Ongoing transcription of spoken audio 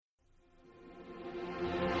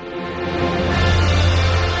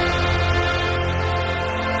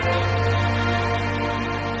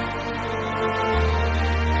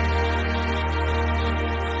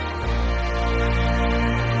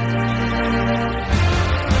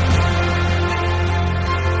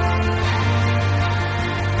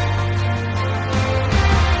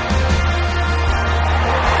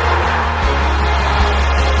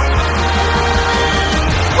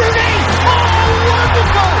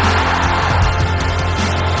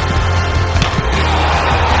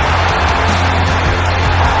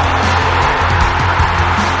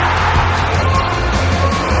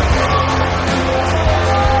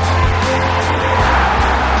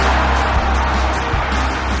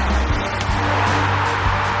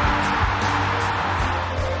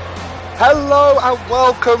Hello and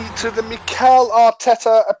welcome to the Mikel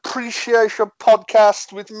Arteta Appreciation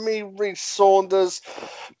Podcast with me, Reece Saunders.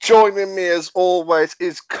 Joining me as always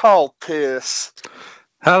is Carl Pearce.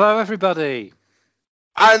 Hello everybody.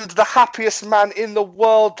 And the happiest man in the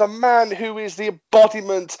world, the man who is the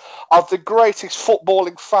embodiment of the greatest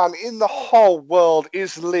footballing fan in the whole world,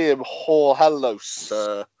 is Liam Hall. Hello,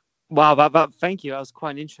 sir. Wow, that thank you. That was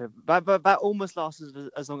quite an intro. That almost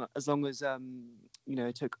lasted as long as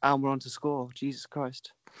it took Almiron to score. Jesus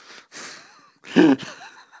Christ.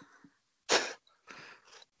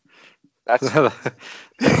 That's.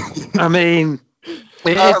 I mean,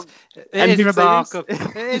 it is remarkable.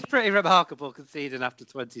 It is pretty remarkable conceding after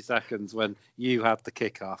 20 seconds when you had the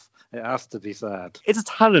kickoff. It has to be said. It's a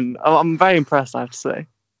talent. I'm very impressed, I have to say.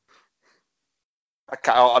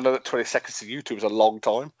 I know that 20 seconds to YouTube is a long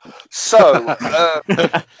time. So,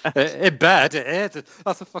 in bed, it is.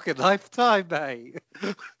 That's a fucking lifetime, mate.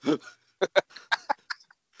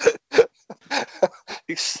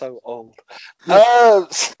 He's so old. Now,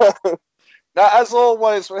 as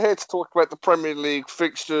always, we're here to talk about the Premier League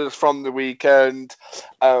fixtures from the weekend.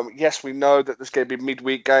 Yes, we know that there's going to be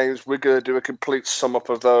midweek games. We're going to do a complete sum up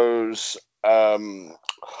of those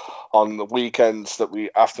on the weekends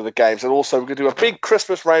after the games, and also we're going to do a big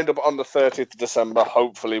Christmas roundup on the 30th of December.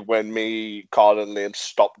 Hopefully, when me, Carl, and Liam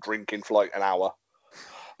stop drinking for like an hour.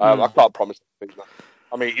 I can't promise anything.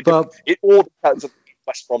 I mean, it all depends on what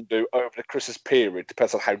West Brom do over the Christmas period.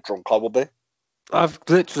 Depends on how drunk I will be. I've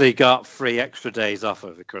literally got 3 extra days off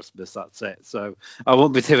over Christmas. That's it. So I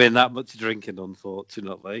won't be doing that much drinking,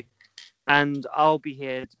 unfortunately. And I'll be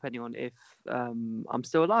here depending on if I'm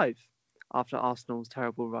still alive after Arsenal's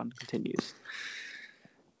terrible run continues.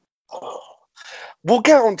 We'll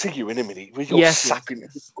get on to you in a minute with your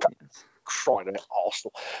crying at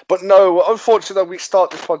Arsenal. But no, unfortunately, we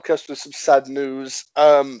start this podcast with some sad news.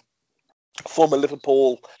 Former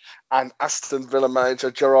Liverpool and Aston Villa manager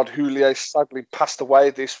Gerard Houllier sadly passed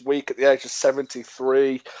away this week at the age of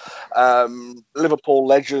 73. Liverpool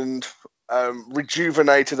legend.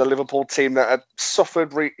 Rejuvenated a Liverpool team that had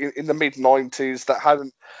suffered in the mid-90s, that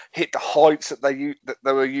hadn't hit the heights that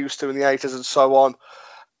they were used to in the 80s and so on.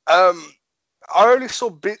 I only saw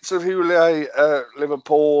bits of Houllier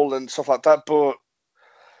Liverpool and stuff like that, but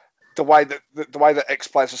the way that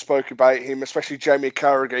ex-players have spoken about him, especially Jamie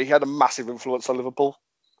Carragher, he had a massive influence on Liverpool.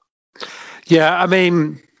 Yeah, I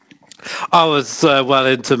mean, I was well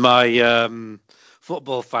into my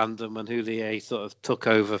football fandom when Houllier sort of took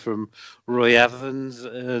over from Roy Evans,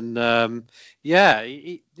 and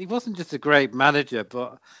he wasn't just a great manager,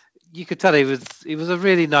 but you could tell he was a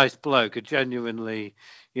really nice bloke, a genuinely,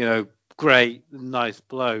 great, nice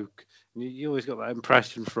bloke. You always got that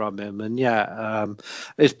impression from him, and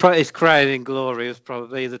his crowning glory was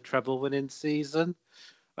probably the treble-winning season.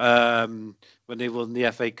 When they won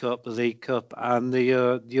the FA Cup, the League Cup, and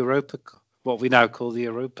the Europa Cup, what we now call the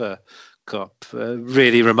Europa Cup.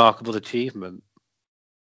 Really remarkable achievement.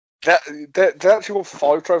 They actually won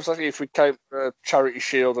 5 trophies, I think, if we count the Charity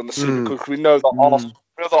Shield and the Super Cup, because we know that Arsenal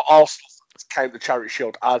count the Charity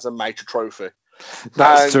Shield as a major trophy.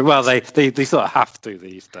 That's true. Well, they sort of have to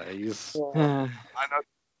these days. I know.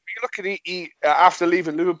 You look at it, after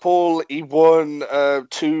leaving Liverpool, he won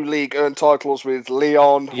 2 league earned titles with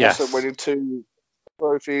Lyon, also winning 2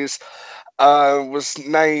 trophies. Was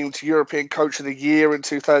named European Coach of the Year in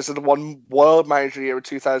 2001, World Manager of the Year in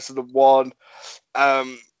 2001.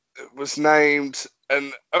 Was named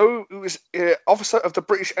Officer of the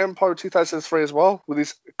British Empire in 2003 as well, with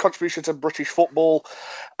his contribution to British football.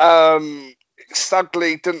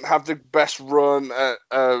 Sadly, didn't have the best run at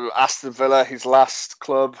Aston Villa, his last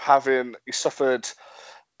club. He suffered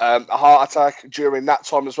a heart attack during that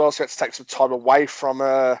time as well, so he had to take some time away from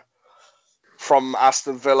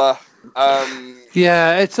Aston Villa.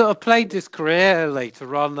 It sort of plagued his career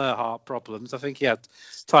later on, heart problems. I think he had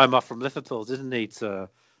time off from Liverpool, didn't he, to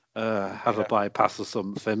have a bypass or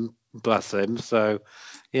something. Bless him. So,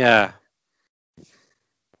 yeah.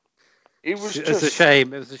 It's a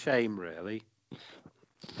shame. It was a shame, really.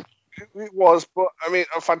 It was, but I mean,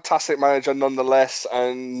 a fantastic manager nonetheless,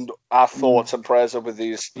 and our thoughts and prayers are with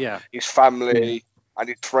his family and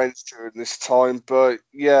his friends during this time. But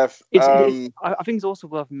I think it's also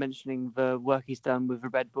worth mentioning the work he's done with the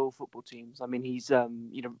Red Bull football teams. I mean, he's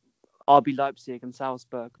RB Leipzig and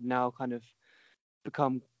Salzburg now kind of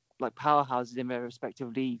become like powerhouses in their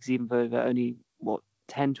respective leagues, even though they're only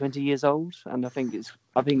 10, 20 years old, and I think it's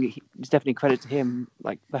definitely credit to him,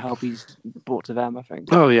 like the help he's brought to them. I think.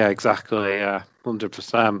 Oh yeah, exactly. Yeah,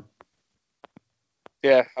 100%.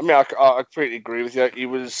 Yeah, I mean, I completely agree with you.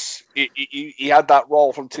 He had that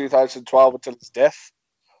role from 2012 until his death.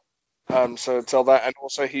 So until that, and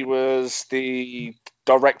also he was the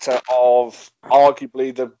director of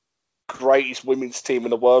arguably the greatest women's team in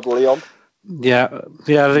the world, Lyon. Yeah.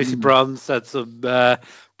 Lucy Bronze said some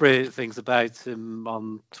brilliant things about him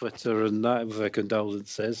on Twitter and that with her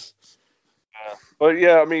condolences. But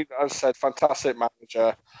yeah, I mean, as I said, fantastic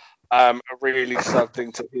manager. A really sad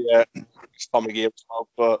thing to hear this time of year as well.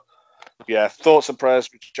 But yeah, thoughts and prayers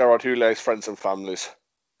with Gerard Houlay's friends and families.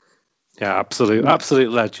 Yeah,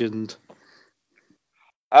 absolute legend.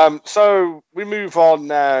 So we move on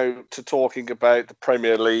now to talking about the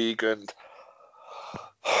Premier League, and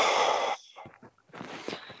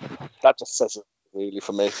that just says it really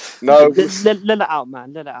for me. No, let it out,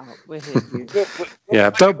 man. Let it out. We're here for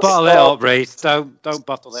you. Don't bottle it up, Reece. Don't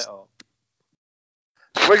bottle it up.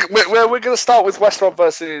 We're going to start with West Ham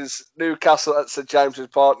versus Newcastle at St James's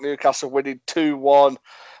Park. Newcastle winning 2-1.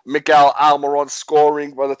 Miguel Almiron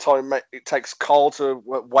scoring by the time it takes Carl to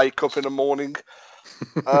wake up in the morning.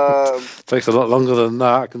 Takes a lot longer than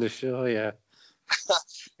that, I can assure you.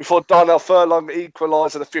 Before Darnell Furlong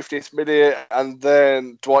equalised in the 50th minute, and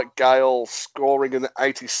then Dwight Gale scoring in the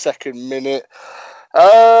 82nd minute.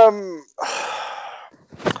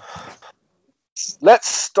 Let's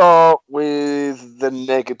start with the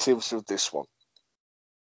negatives of this one.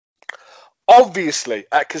 Obviously,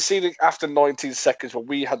 conceding after 19 seconds when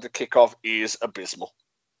we had the kickoff is abysmal.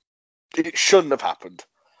 It shouldn't have happened.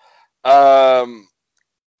 I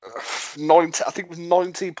think it was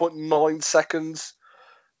 19.9 seconds,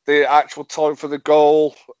 the actual time for the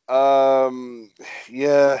goal.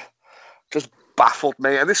 Just baffled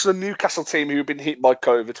me. And this is a Newcastle team who've been hit by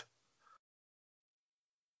COVID.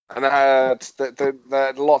 And they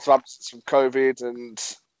had lots of absences from COVID, and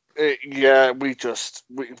we were just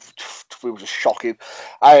shocking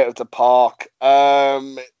out of the park.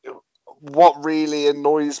 What really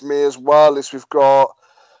annoys me as well is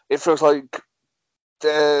it feels like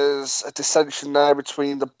there's a dissension there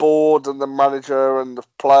between the board and the manager and the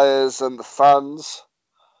players and the fans.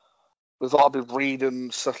 With what I've been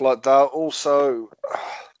reading, stuff like that. Also,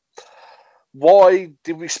 why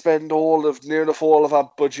did we spend near enough all of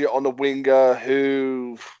our budget on a winger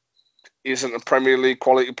who isn't a Premier League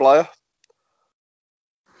quality player?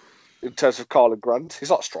 In terms of Carlan Grant, he's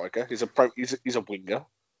not a striker. He's a winger,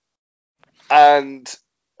 and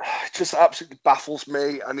it just absolutely baffles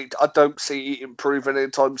me. And I don't see it improving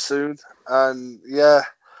anytime soon. And yeah,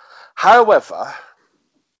 however,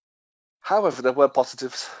 there were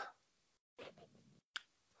positives.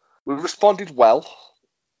 We responded well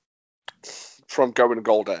from going a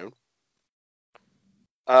goal down.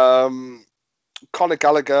 Conor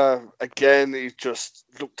Gallagher, again, he just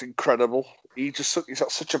looked incredible. He's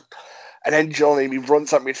got such an engine on him. He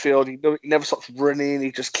runs at midfield. He never stops running.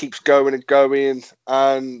 He just keeps going and going.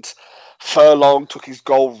 And Furlong took his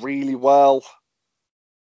goal really well.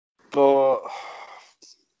 But,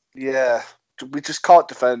 yeah, we just can't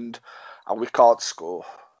defend and we can't score.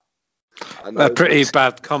 A pretty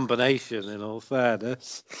bad combination, in all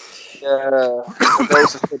fairness. Yeah.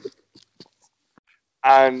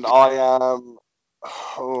 And I am...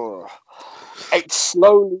 it's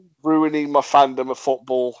slowly ruining my fandom of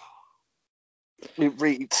football.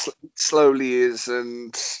 It slowly is,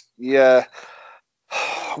 and yeah,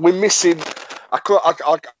 we're missing...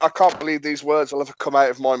 I can't believe these words will ever come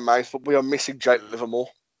out of my mouth, but we are missing Jake Livermore.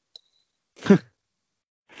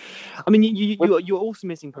 I mean, you're also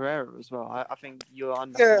missing Pereira as well. I think you're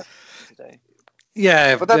unlucky today.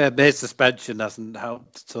 Yeah, but his suspension hasn't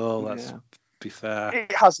helped at all. Let's be fair.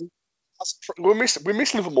 It hasn't. We miss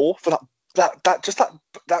Livermore for that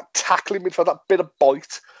tackling midfield, that bit of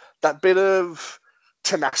bite, that bit of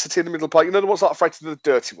tenacity in the middle of the play. You know the ones that are afraid to do the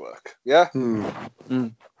dirty work. Yeah.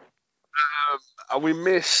 And we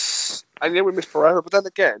miss Pereira, but then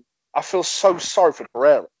again, I feel so sorry for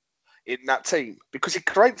Pereira in that team because he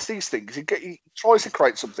creates these things. He tries to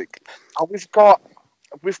create something, and we've got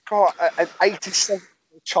an 87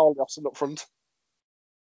 Charlie Austin up front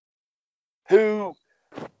who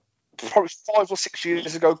probably 5 or 6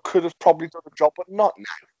 years ago could have probably done a job, but not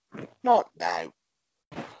now. Not now.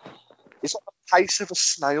 It's at the pace of a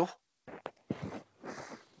snail,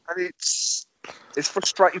 and it's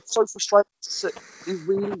frustrating. It's so frustrating to see. It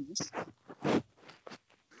really is.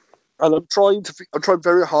 And I'm trying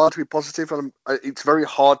very hard to be positive, and it's very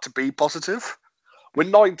hard to be positive. We're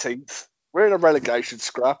 19th. We're in a relegation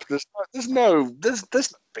scrap. There's no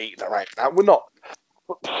beating around that. We're not.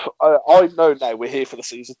 I know now we're here for the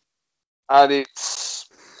season, and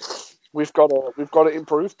we've got to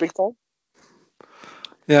improve big time.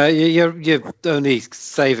 Yeah, you're only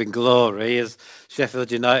saving glory as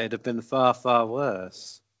Sheffield United have been far, far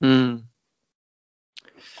worse.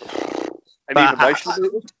 And even they should have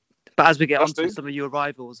beat us. But as we get on to some of your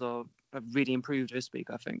rivals have really improved this week,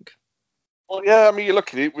 I think. Well, yeah, I mean, you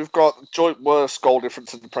look at it, we've got joint worst goal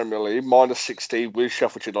difference in the Premier League, minus 16 with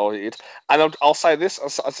Sheffield United. And I'll say this,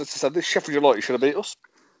 as I said, this Sheffield United should have beat us.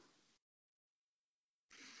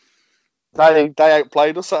 They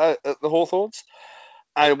outplayed us at the Hawthorns,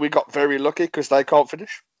 and we got very lucky because they can't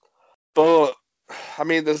finish. But, I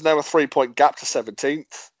mean, there's now a 3-point gap to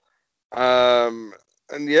 17th. And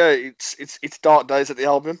yeah, it's dark days at the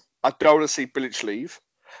Albion. I don't want to see Bilic leave,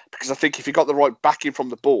 because I think if he got the right backing from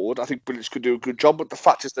the board, I think Bilic could do a good job. But the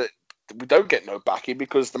fact is that we don't get no backing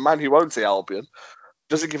because the man who owns the Albion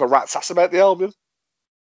doesn't give a rat's ass about the Albion.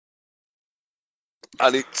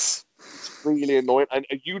 And it's really annoying. And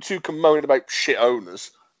you two can moan about shit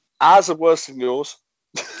owners. Ours are worse than yours.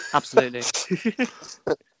 Absolutely.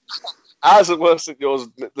 Ours are worse than yours.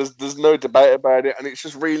 There's no debate about it. And it's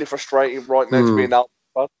just really frustrating right now to be an Albion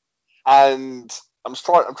fan. And I'm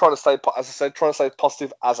trying to stay, as I said, trying to stay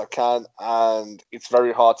positive as I can, and it's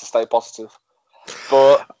very hard to stay positive.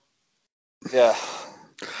 But yeah,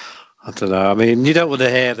 I don't know. I mean, you don't want to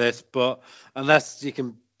hear this, but unless you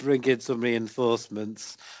can bring in some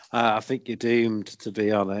reinforcements, I think you're doomed. To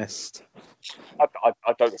be honest,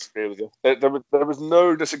 I don't disagree with you. There was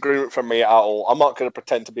no disagreement from me at all. I'm not going to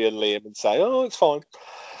pretend to be a Liam and say, "Oh, it's fine."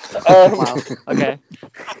 Wow. Okay.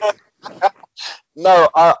 No,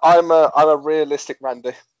 I'm a realistic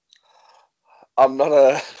Randy. I'm not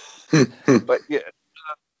a. But yeah,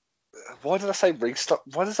 why did I say restart?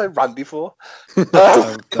 Why did I say Randy for?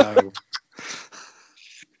 No.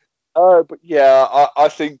 But yeah, I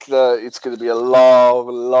think that it's going to be a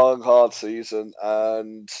long, hard season,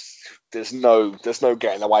 and there's no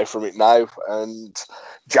getting away from it now. And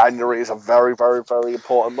January is a very, very, very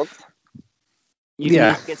important month. You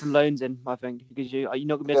need to get some loans in, I think, because you're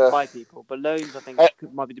not going to be able to buy people. But loans, I think,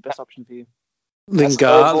 might be the best option for you.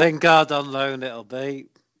 Lingard on loan, it'll be.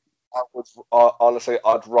 Honestly,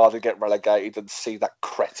 I'd rather get relegated than see that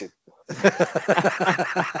cretin.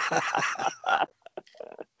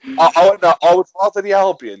 I would rather the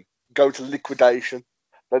Albion go to liquidation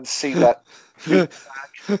than see that. Really?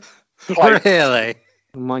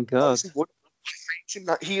 Oh my God.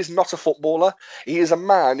 He is not a footballer. He is a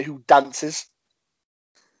man who dances.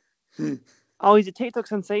 Oh, he's a TikTok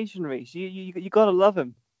sensation, Reece. You gotta love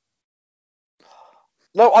him.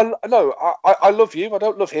 No, I love you. I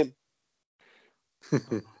don't love him.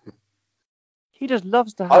 He just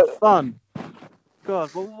loves to have fun. God,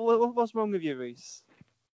 what's wrong with you, Reece?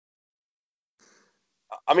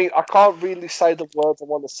 I mean, I can't really say the words I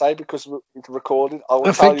want to say because it's recorded.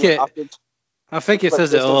 I think it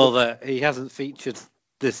says it all that he hasn't featured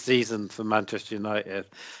this season for Manchester United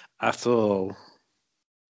at all.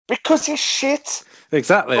 Because he's shit.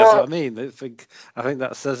 Exactly, that's what I mean. I think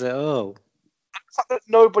that says it all. That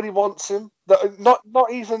nobody wants him. Not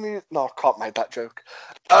even. No, I can't make that joke.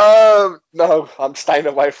 No, I'm staying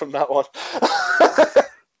away from that one.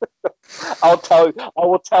 I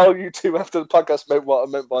will tell you two after the podcast what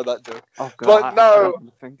I meant by that joke. Oh, God, but no,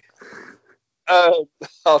 I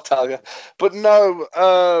I'll tell you. But no,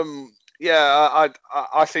 yeah,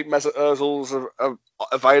 I think Mesut Ozil's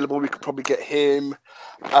available. We could probably get him.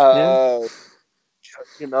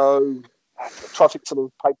 You know, try to think some of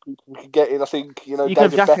the paid people we could get in. I think you can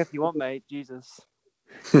have Jack if you want, mate. Jesus.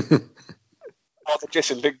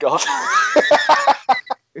 Jason Lingard.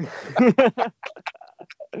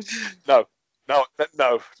 No,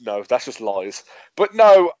 that's just lies. But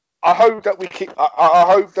no, I hope that I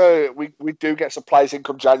hope that we do get some players in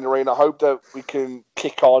come January, and I hope that we can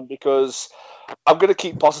kick on because I'm going to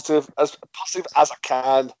keep positive as I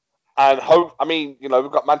can, and hope. I mean, you know,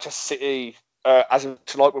 we've got Manchester City as of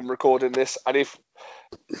tonight when we're recording this, and if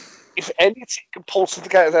any team can pull something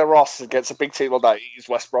together their rosters against a big team like that, it is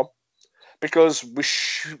West Brom, because we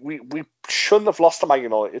shouldn't have lost to Man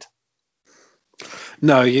United.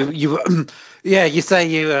 No, you say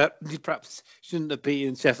you perhaps shouldn't have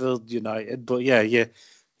beaten Sheffield United, but yeah, you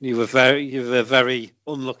were very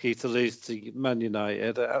unlucky to lose to Man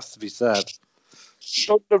United. It has to be said.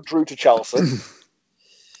 Shouldn't have drew to Chelsea.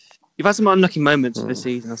 You've had some unlucky moments this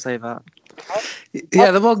season, I'll say that.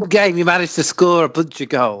 Yeah, the one game you managed to score a bunch of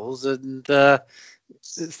goals and it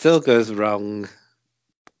still goes wrong.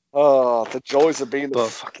 Oh, the joys of being a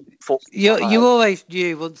fucking football. You always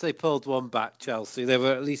knew once they pulled one back, Chelsea, they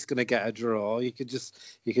were at least going to get a draw. You could just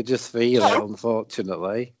feel it,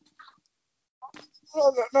 unfortunately.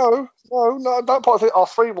 No, don't put it.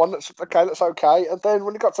 3-1. That's okay. And then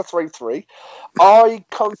when it got to 3-3, I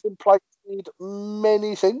contemplated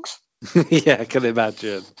many things. Yeah, I can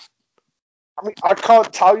imagine. I mean, I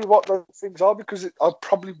can't tell you what those things are because I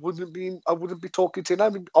probably wouldn't be. I wouldn't be talking to you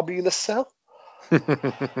now. I'll be in a cell. But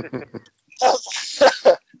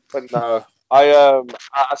no, as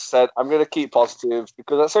I said, I'm going to keep positive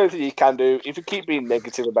because that's the only thing you can do. If you keep being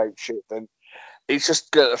negative about shit, then it's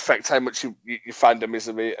just going to affect how much you fandom is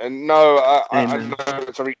of it. And no, I know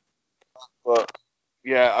it's a but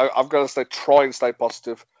yeah, I've got to try and stay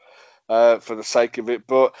positive for the sake of it.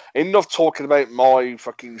 But enough talking about my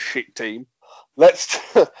fucking shit team. Let's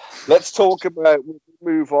talk about. We'll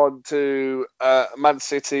move on to Man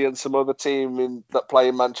City and some other team that play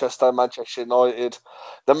in Manchester United,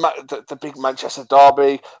 the big Manchester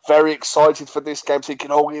derby. Very excited for this game, thinking,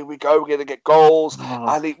 oh, here we go, we're going to get goals,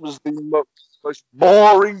 and it was the most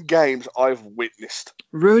boring games I've witnessed.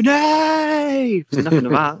 Rooney, nothing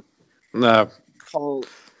of that. No.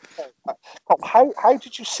 How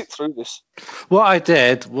did you sit through this? What I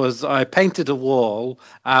did was I painted a wall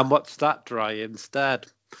and watched that dry instead,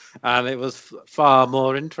 and it was far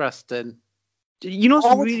more interesting. You know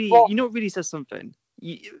what really says something?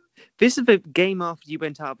 This is the game after you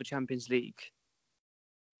went out of the Champions League.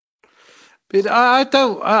 But I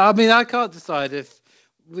can't decide if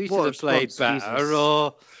we should have played better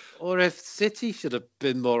or if City should have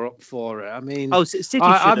been more up for it. I mean, City should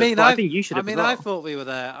have. I think you should have. I thought we were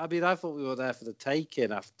there. I thought we were there for the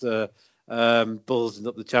taking after bullsing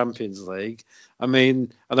up the Champions League. I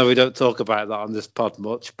mean, I know we don't talk about that on this pod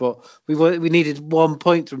much, but we needed 1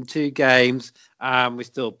 point from 2 games, and we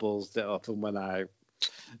still bullsed it up and went out.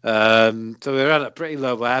 So we were at a pretty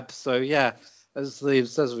low ebb. So yeah, as Liam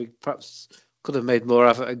says, we perhaps could have made more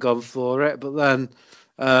effort and gone for it, but then.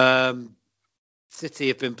 City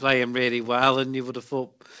have been playing really well, and you would have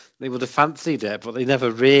thought they would have fancied it, but they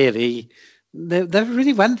never really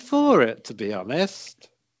went for it. To be honest,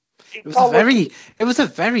 it was a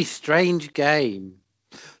very strange game.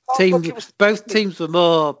 Both teams were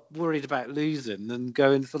more worried about losing than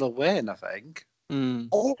going for the win. I think.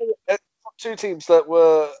 Two teams that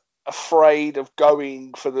were afraid of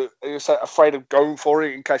going for it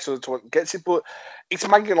in case the other one gets it, but it's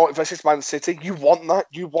Man United versus Man City. You want that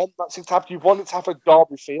thing to happen. You want it to have a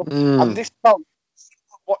derby feel. And this time,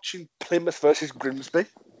 watching Plymouth versus Grimsby,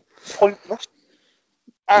 pointless.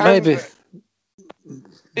 And maybe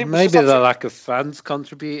the lack of fans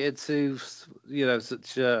contributed to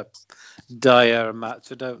such a dire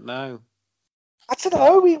match. I don't know. I don't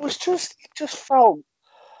know. It just felt.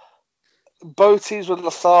 Both teams were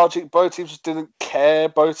lethargic. Both teams didn't care.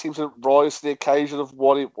 Both teams didn't rise to the occasion of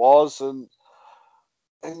what it was, and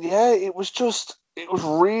yeah, it was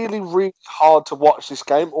really, really hard to watch this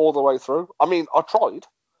game all the way through. I mean, I tried.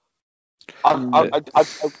 I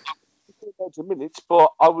minutes,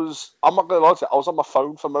 but I'm not going to lie to you, I was on my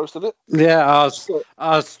phone for most of it. Yeah,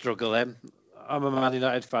 I was struggling. I'm a Man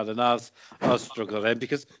United fan, and I was struggling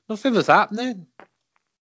because nothing was happening.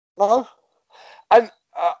 No, and.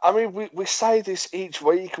 I mean, we say this each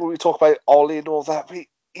week when we talk about Ollie and all that, but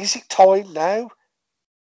is it time now?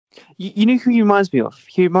 You know who he reminds me of?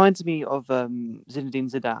 He reminds me of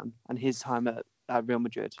Zinedine Zidane and his time at Real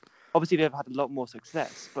Madrid. Obviously, they've had a lot more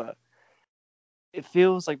success, but it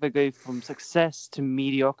feels like they go from success to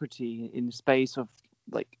mediocrity in the space of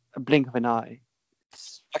like a blink of an eye.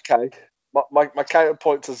 Okay. My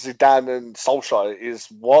counterpoint to Zidane and Solskjaer is,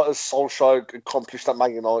 what has Solskjaer accomplished at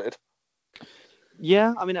Man United?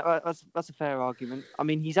 Yeah, I mean that's a fair argument. I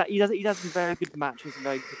mean he does some very good matches and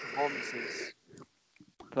very good performances.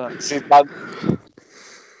 But Zidane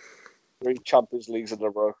 3 Champions Leagues in a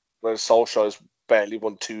row, whereas Solskjaer's barely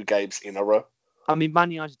won 2 games in a row. I mean,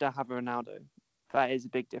 Man United don't have Ronaldo. That is a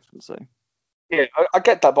big difference, though. Yeah, I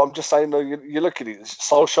get that, but I'm just saying, though, you look at it.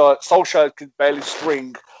 Solskjaer could barely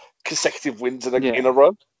string consecutive wins in a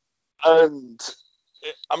row. And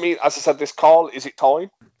I mean, as I said, this call, is it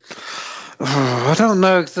time? I don't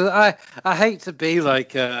know, because I hate to be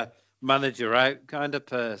like a manager out kind of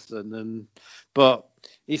person, but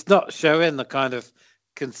he's not showing the kind of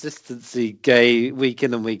consistency week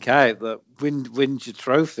in and week out that wins your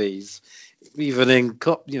trophies, even in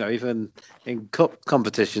cup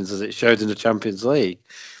competitions, as it showed in the Champions League.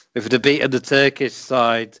 If we'd have beaten the Turkish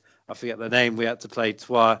side, I forget the name, we had to play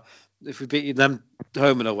twice. If we beat them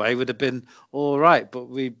home and away, would have been all right, but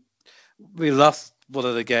we lost one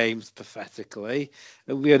of the games pathetically.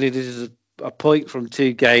 We only needed a point from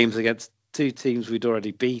 2 games against 2 teams we'd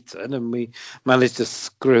already beaten, and we managed to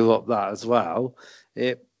screw up that as well.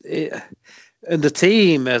 And the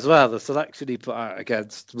team as well, the selection he put out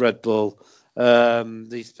against Red Bull,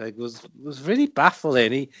 was really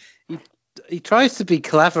baffling. He tries to be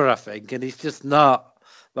clever, I think, and he's just not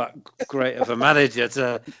that great of a manager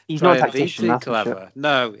to He's try not a and be tactician, too that's for clever. sure.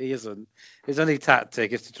 No, he isn't. His only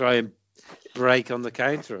tactic is to try and break on the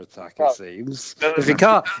counter attack. It seems.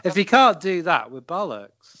 If he can't do that, we're bollocks.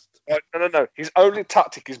 No. His only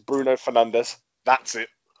tactic is Bruno Fernandes. That's it.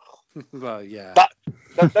 Well, yeah.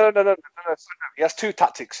 No. He has two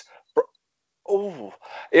tactics.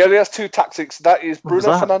 He only has two tactics. That is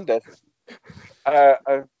Bruno Fernandes.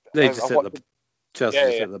 They just hit the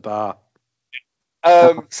Chelsea at the bar.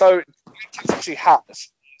 So the tactics he has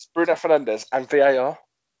is Bruno Fernandes and VAR.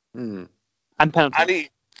 Mm. And penalties.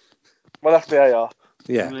 Well, that's VAR.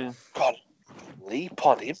 Yeah. God, leap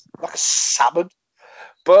on him like a salmon.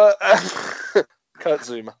 But Kurt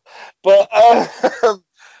Zuma. But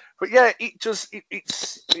yeah, it's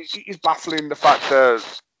baffling the fact that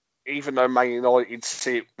even though Man United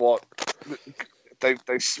sit where they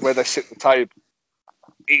sit the table,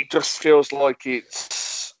 it just feels like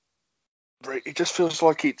it's. I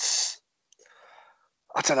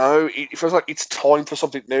don't know. It feels like it's time for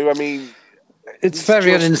something new. I mean, it's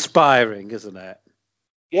very uninspiring, isn't it?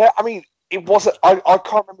 Yeah, I mean, it wasn't. I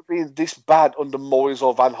can't remember being this bad under Moyes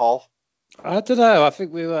or Van Gaal. I don't know. I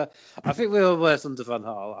think we were worse under Van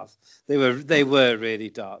Gaal. They were really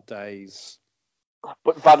dark days.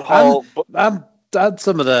 But Van Gaal, and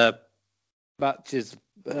some of the matches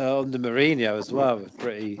under Mourinho as well was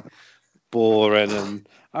pretty boring, and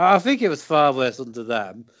I think it was far worse under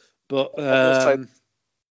them. But I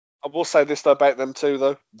will say this though about them too,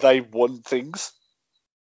 though they won things,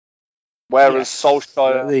 whereas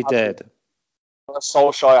Solskjaer they did.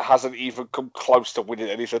 Solskjaer hasn't even come close to winning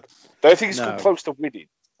anything. The only thing he's come close to winning,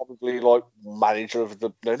 probably like not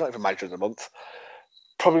even manager of the month,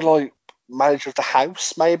 probably like manager of the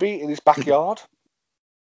house, maybe in his backyard,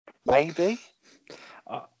 maybe.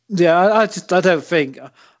 Yeah, I don't think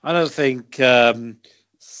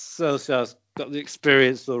Solskjaer's got the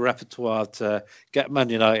experience or repertoire to get Man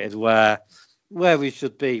United where we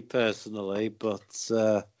should be personally, but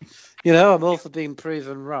I'm all for being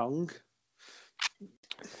proven wrong.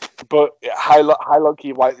 But how long can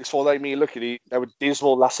you wait this for? I mean, look at it. They were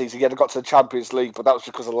dismal last season. Yeah, they got to the Champions League, but that was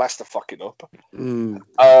because of Leicester fucking up.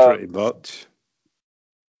 Pretty much.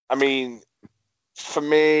 I mean, for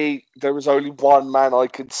me, there was only one man I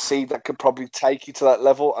could see that could probably take you to that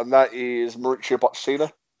level, and that is Mauricio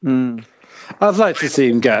Pochettino. I'd like to see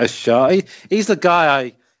him get a shot. He's the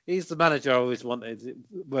guy he's the manager I always wanted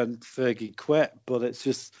when Fergie quit, but it's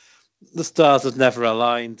just the stars have never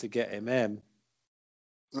aligned to get him in.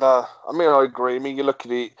 No, I mean I agree. I mean you look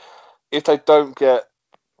at it. If they don't get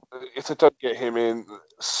him in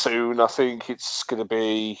soon, I think it's going to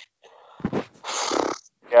be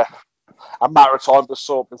a matter of time to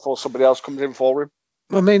sort before somebody else comes in for him.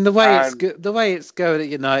 I mean the way it's going at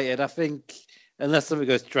United, I think unless something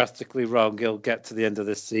goes drastically wrong, he'll get to the end of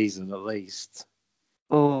this season at least.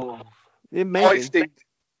 Oh, it may. I think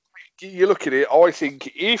you look at it. I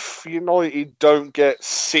think if United don't get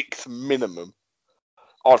sixth minimum,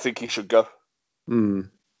 I think he should go. Because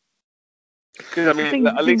I mean,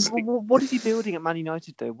 at least what is he building at Man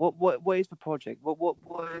United though? What is the project? What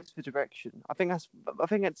is the direction? I think it's.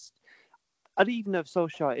 I don't even know if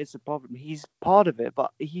Solskjaer is the problem. He's part of it,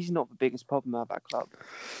 but he's not the biggest problem at that club.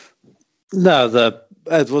 No,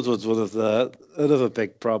 Ed Woodward's another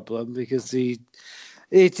big problem because he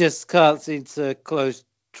just can't seem to close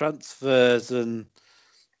transfers and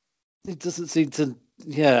he doesn't seem to.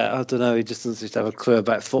 Yeah, I don't know. He just doesn't seem to have a clue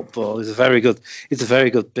about football. He's a very good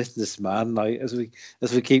businessman, like as we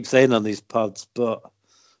keep saying on these pods. But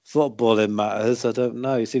footballing matters. I don't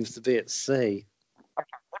know. He seems to be at sea. Let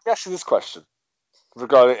me ask you this question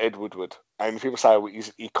regarding Ed Woodward. And people say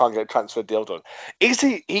he can't get a transfer deal done. Is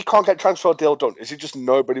he can't get a transfer deal done? Is it just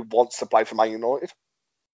nobody wants to play for Man United?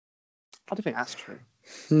 I don't think that's true.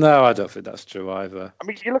 No, I don't think that's true either. I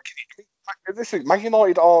mean, you look at this thing. Man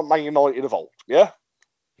United are Man United of old, yeah?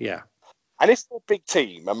 Yeah. And if they're a big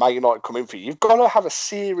team and Man United come in for you, you've got to have a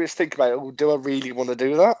serious think about, do I really want to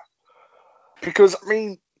do that? Because, I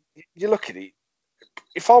mean, you look at it.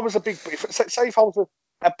 If I was if I was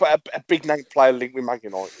a big name player linked with Man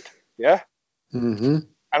United, yeah? Mm-hmm. And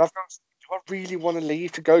I've got, do I really want to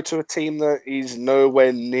leave to go to a team that is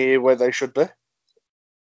nowhere near where they should be?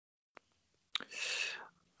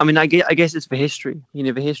 I mean, I guess it's for history. You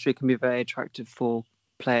know, the history can be very attractive for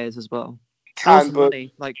players as well. But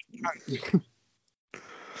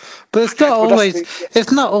it's not always.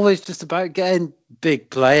 It's not always just about getting big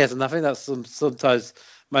players, and I think that's sometimes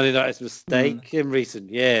Man United's mistake in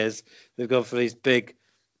recent years. They've gone for these big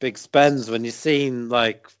spends. When you've seen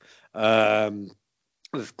like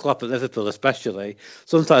with Klopp at Liverpool, especially,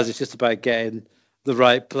 sometimes it's just about getting the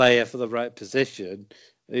right player for the right position.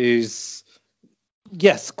 who's,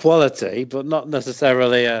 yes, quality, but not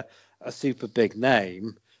necessarily a super big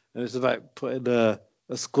name. And it's about putting a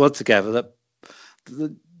squad together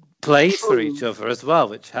that plays for each other as well,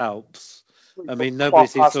 which helps. I mean, nobody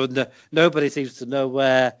seems to know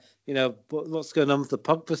where, what's going on with the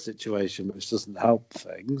Pogba situation, which doesn't help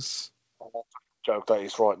things. Joke that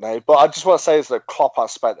he's right now, but I just want to say is that Klopp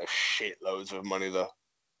has spent a shitloads of money though.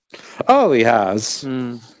 Oh, he has.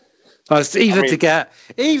 Even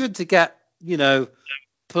to get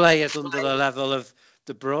players under the level of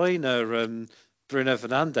De Bruyne and Bruno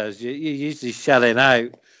Fernandes, you're usually shelling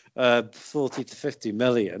out 40 to 50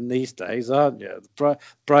 million these days, aren't you? The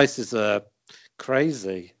prices are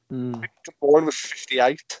crazy. De Bruyne was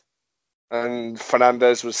 58 and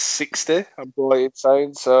Fernandes was 60, I'm right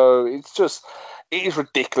saying. So it is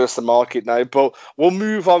ridiculous, the market now. But we'll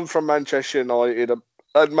move on from Manchester United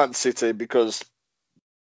and Man City because,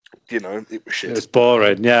 it was shit. It was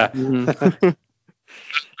boring, yeah.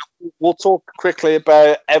 We'll talk quickly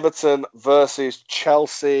about Everton versus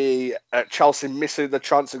Chelsea. Chelsea missing the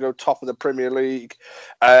chance to go top of the Premier League.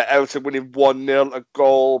 Everton winning 1-0, a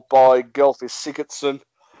goal by Gylfi Sigurdsson.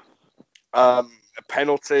 A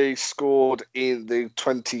penalty scored in the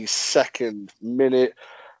 22nd minute.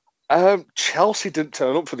 Chelsea didn't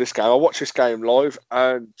turn up for this game. I watched this game live,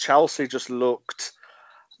 and Chelsea just looked...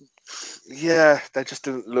 Yeah, they just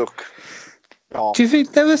didn't look... Oh. Do you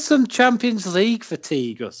think there was some Champions League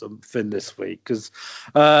fatigue or something this week? Because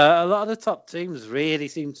a lot of the top teams really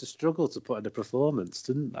seemed to struggle to put in a performance,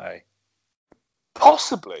 didn't they?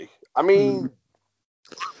 Possibly. I mean,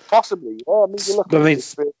 possibly. Yeah, you look at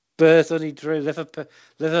Spurs only drew.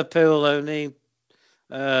 Liverpool only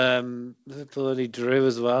drew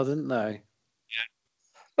as well, didn't they?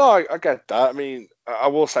 No, I get that. I mean, I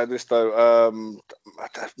will say this though.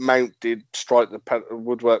 Mount did strike the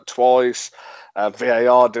woodwork twice.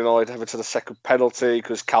 VAR denied Everton the second penalty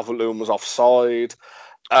because Calvert-Lewin was offside.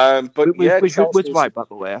 But which was right, by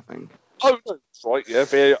the way, I think. Oh, no, that's right. Yeah,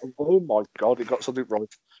 VAR. Oh my God, he got something right.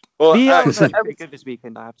 But VAR was pretty good this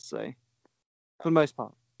weekend, I have to say, for the most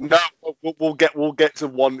part. No, we'll get to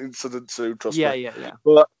one incident soon. Trust me. Yeah.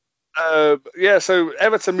 But so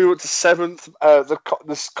Everton moved up to 7th.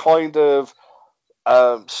 This kind of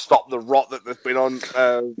stopped the rot that they've been on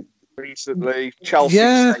recently. Chelsea.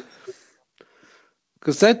 Yeah.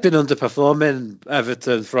 Because they'd been underperforming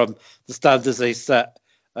Everton from the standards they set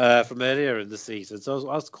from earlier in the season. So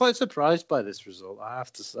I was quite surprised by this result, I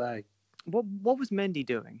have to say. What was Mendy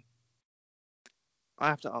doing? I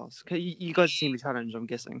have to ask. You guys have seen the challenge, I'm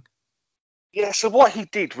guessing. Yeah, so what he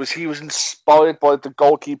did was he was inspired by the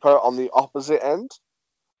goalkeeper on the opposite end.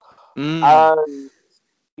 And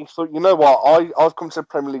he thought, you know what, I've come to the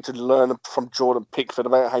Premier League to learn from Jordan Pickford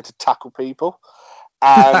about how to tackle people.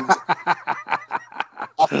 And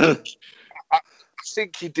I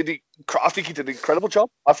think he did it. I think he did an incredible job.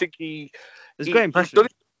 I think it was great impression. He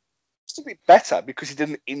did it a bit better because he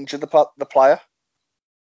didn't injure the player.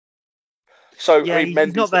 So yeah,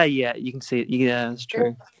 he's not there yet. You can see it. Yeah, that's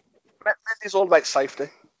true. Mendy's all about safety.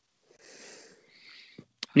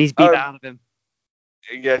 Needs to beat that out of him.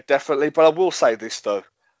 Yeah, definitely. But I will say this though,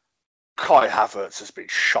 Kai Havertz has been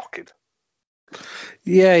shocking.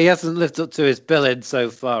 Yeah, he hasn't lived up to his billing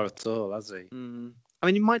so far at all, has he? I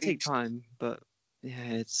mean, it might take time, but yeah,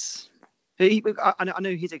 it's. I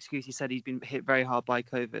know his excuse. He said he's been hit very hard by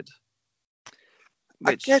COVID.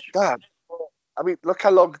 I get that. I mean, look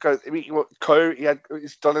how long ago. I mean,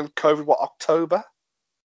 he's done in COVID. What, October?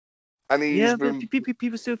 And he's but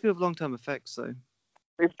people still feel long-term effects. So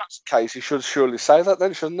if that's the case, he should surely say that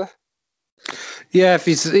then, shouldn't he? Yeah, if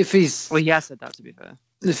he's. Well, he has said that, to be fair.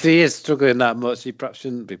 If he is struggling that much, he perhaps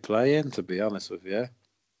shouldn't be playing, to be honest with you.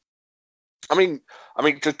 I mean,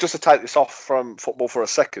 just to take this off from football for a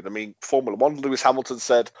second, I mean, Formula One, Lewis Hamilton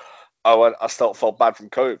said, I still felt bad from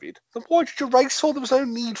COVID. Then why did you race for? There was no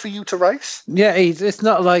need for you to race. Yeah, it's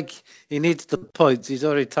not like he needs the points. He's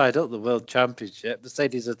already tied up the World Championship.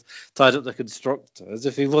 Mercedes had tied up the constructors.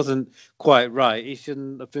 If he wasn't quite right, he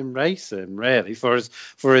shouldn't have been racing, really, for his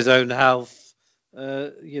own health.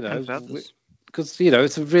 Because,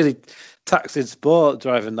 it's a really taxing sport,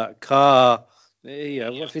 driving that car. What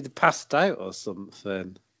if he'd passed out or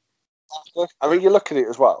something? I mean, you look at it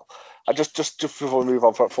as well. I just before we move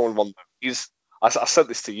on from Formula One, I said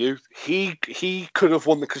this to you. He could have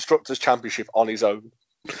won the Constructors' Championship on his own.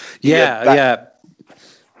 Yeah.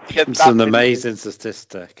 It's an amazing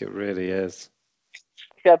statistic. It really is.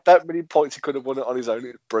 He had that many points. He could have won it on his own.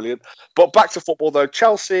 It's brilliant. But back to football, though.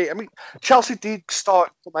 Chelsea did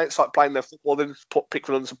start playing their football, then put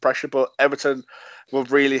Pickford under some pressure, but Everton were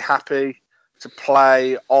really happy to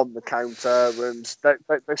play on the counter, and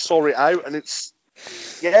they saw it out, and it's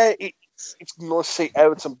nice to see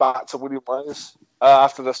Everton back to winning ways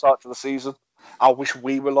after the start of the season. I wish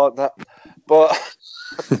we were like that, but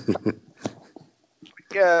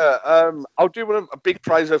I'll do a big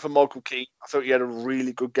praise over Michael Keane. I thought he had a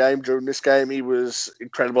really good game during this game. He was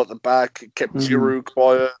incredible at the back. He kept Giroud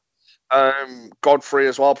quiet. Godfrey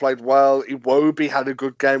as well played well. Iwobi had a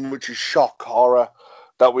good game, which is shock horror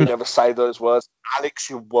that we never say those words. Alex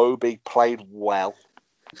Iwobi played well.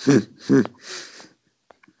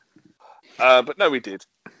 But no, we did.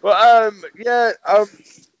 But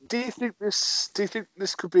do you think this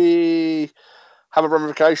could have a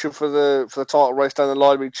ramification for the title race down the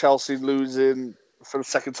line? I mean, Chelsea losing for the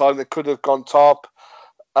second time, they could have gone top.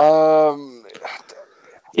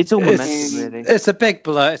 It's all momentum, really. It's a big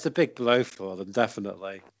blow. It's a big blow for them,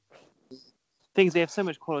 definitely. Things they have so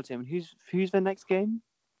much quality. I mean, who's their next game?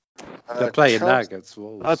 They're playing now against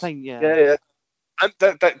Wolves. Oh, playing, yeah. Yeah. And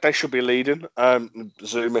they should be leading.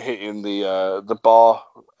 Zuma hitting the bar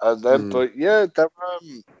and then, but yeah, they're.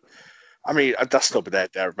 I mean, they'll still be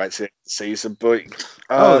there about the season, but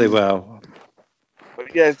they will.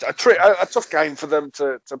 But yeah, a tough game for them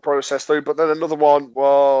to process through. But then another one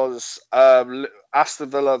was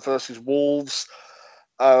Aston Villa versus Wolves.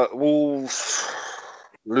 Wolves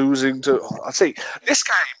losing to. I see this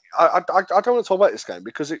game. I don't want to talk about this game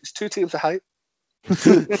because it's two teams I hate.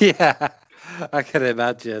 Yeah, I can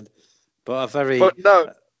imagine. But no.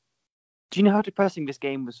 Do you know how depressing this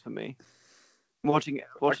game was for me? Watching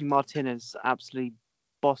Martinez absolutely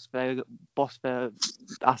boss their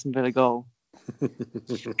Aston Villa goal.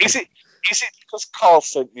 Is it because Carl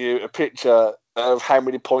sent you a picture of how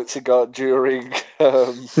many points he got during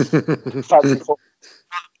fantasy football?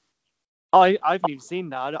 I haven't even seen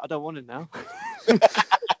that. I don't want it now.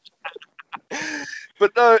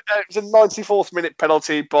 But no, it was a 94th minute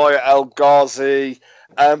penalty by El Ghazi.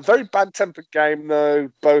 Very bad-tempered game though.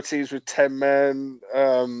 Both teams with 10 men.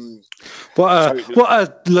 What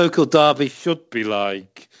a local derby should be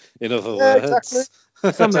like. In other words,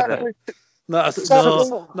 Exactly. Not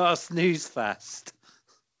a snooze fest.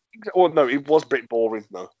 Oh no, it was a bit boring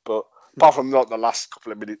though. But apart from not the last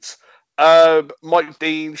couple of minutes, Mike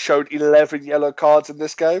Dean showed 11 yellow cards in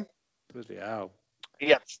this game. Bloody hell.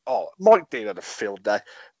 Yeah. Oh, Mike Dean had a field day.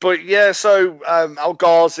 But yeah, so El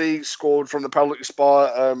Ghazi scored from the penalty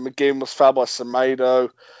spot. McGinn was fouled by Semedo.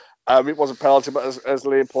 It wasn't a penalty, but as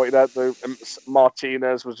Liam pointed out,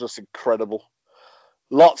 Martinez was just incredible.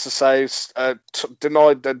 Lots of saves.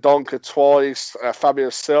 Denied the Donker twice. Fabio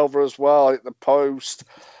Silva as well at the post.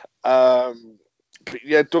 But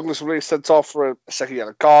yeah, Douglas Luiz sent off for a second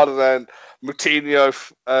yellow card, and then Moutinho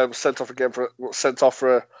was sent off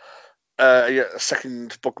for a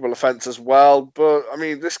second bookable offence as well. But I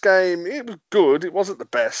mean, this game, it was good. It wasn't the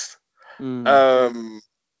best. But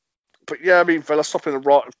yeah, I mean, Villa stopping the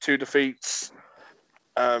rot of 2 defeats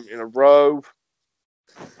in a row,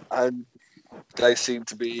 and they seem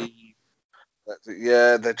to be,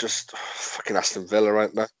 they're just fucking Aston Villa,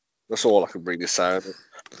 aren't they? That's all I can really say.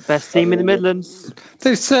 Best team in the Midlands.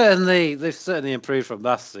 They've certainly improved from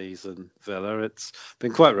last season, Villa. It's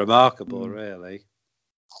been quite remarkable, really.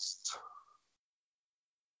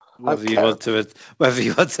 Whether you want to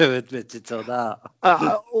admit it or not.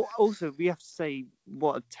 Also, we have to say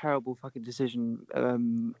what a terrible fucking decision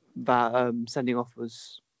that sending off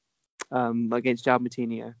was against João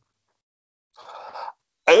Moutinho.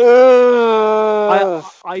 I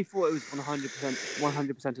thought it was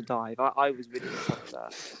 100% a dive. I was really upset with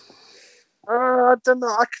that. I don't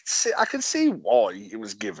know. I can see why it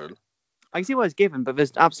was given. I can see why it's given, but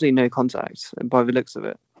there's absolutely no contact by the looks of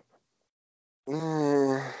it.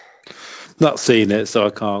 Not seen it, so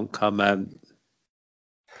I can't comment.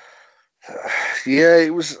 Yeah,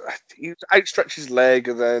 he outstretched his leg,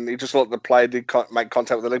 and then he just let the player did make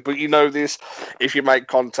contact with the leg. But you know this, if you make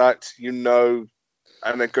contact, you know,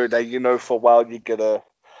 and a good day, you know for a while you're gonna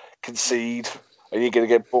concede and you're gonna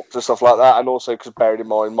get booked and stuff like that. And also because bearing in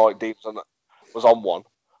mind, Mike Dean was on one.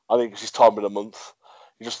 I think it's his time in a month.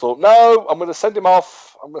 He just thought, no, I'm gonna send him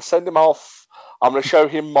off. I'm gonna show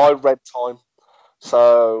him my red time.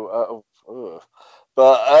 So,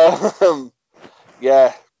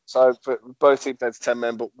 yeah. So both teams had 10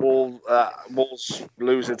 men, but Wolves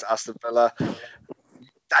losing to Aston Villa.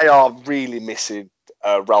 They are really missing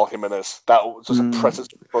Raul Jimenez. That was just a presence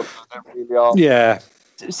in front. They really are. Yeah.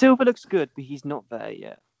 Silva looks good, but he's not there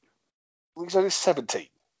yet. He's only 17,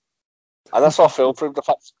 and that's how I feel for him. The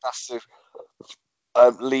fact that he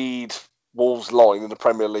has to lead Wolves' line in the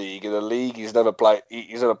Premier League, in a league he's never played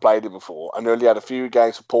it before, and only had a few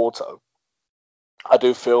games for Porto. I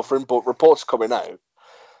do feel for him, but reports coming out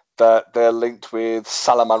that they're linked with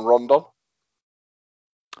Salomon Rondon.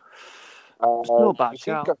 It's not a bad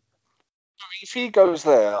shout. If he goes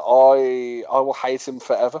there, I will hate him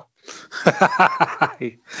forever.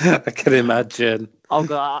 I can imagine. Oh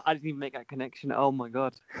god, I didn't even make that connection. Oh my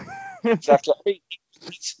god. Exactly. I mean,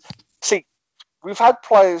 see, we've had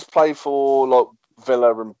players play for like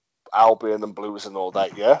Villa and Albion and Blues and all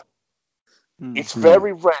that. Yeah, it's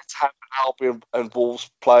very rare to have Albion and Wolves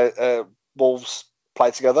play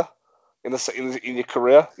together in your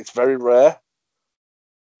career. It's very rare.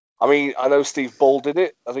 I mean, I know Steve Ball did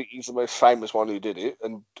it. I think he's the most famous one who did it,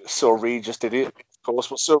 and Sir Regis did it, of course.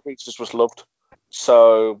 But Sir Regis was loved,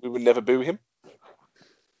 so we would never boo him.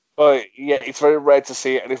 But yeah, it's very rare to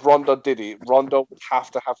see it. And if Rondon did it, Rondon would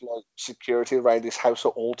have to have like security around his house at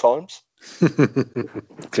all times.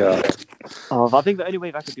 God. Oh, I think the only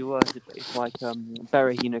way that could be worse if like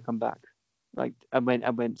Berahino come back, like and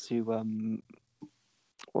went to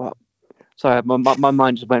what? Sorry, my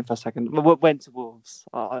mind just went for a second. Went to Wolves.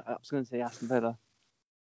 I was going to say Aston Villa.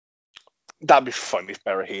 That'd be fun if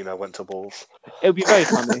Berahino went to Wolves. It would be very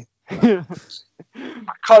funny. I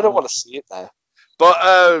kind of want to see it now.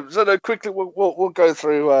 But so no, quickly we'll go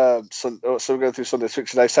through we'll go through Sunday's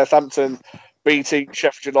fixture today. Southampton beating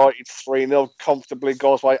Sheffield United 3-0 comfortably.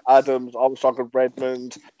 Goals by Adams, Armstrong, and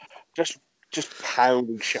Redmond. Just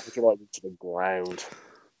pounding Sheffield United to the ground.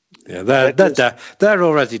 Yeah, they're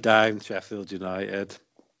already down, Sheffield United.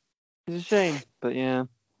 It's a shame, but yeah.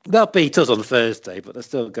 They'll beat us on Thursday, but they're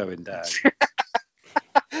still going down.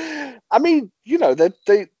 I mean, you know, they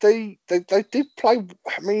did play.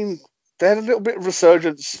 I mean, they had a little bit of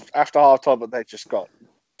resurgence after half time, but they just got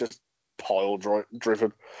pile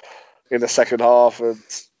driven in the second half.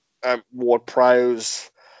 And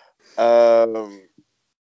Ward-Prowse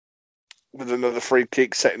with another free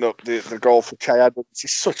kick, setting up the goal for Che Adams.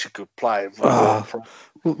 He's such a good player.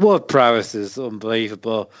 Ward-Prowse is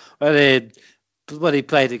unbelievable. When he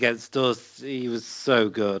played against us, he was so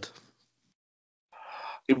good.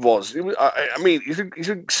 It was. I mean, he's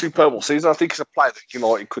a superb season. I think he's a player that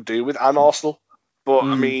United could do with, and Arsenal. But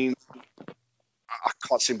I mean, I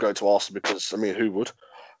can't see him going to Arsenal because, I mean, who would?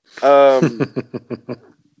 I'm going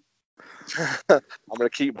to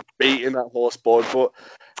keep beating that horse, boy. But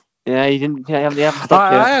yeah, he didn't.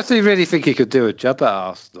 I actually really think he could do a job at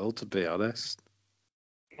Arsenal, to be honest.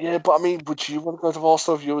 Yeah, but I mean, would you want to go to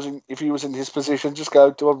Arsenal if he was in his position? Just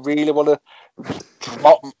go, do I really want to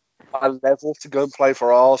drop my level to go and play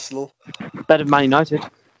for Arsenal? Better Man United.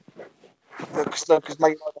 Because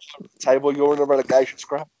Man United are on the table, you're in a relegation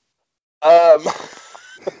scrap. And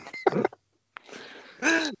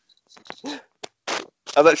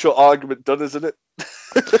that's your argument done, isn't it?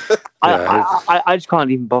 I just can't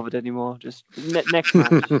even bother anymore. Just next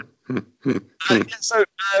match. So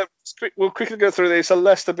we'll quickly go through these. So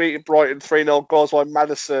Leicester beating Brighton 3-0, goals by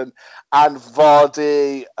Maddison and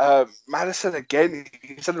Vardy. Maddison, again,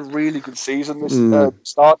 he's had a really good season this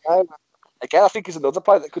start now. Again, I think he's another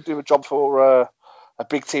player that could do a job for a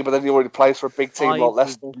big team, but then he already plays for a big team like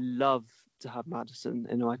Leicester. I would love to have Maddison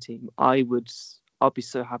in my team. I'd be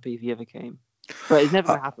so happy if he ever came. But it's never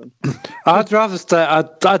going to happen. I'd rather stay. I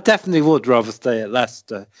definitely would rather stay at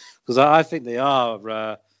Leicester because I think they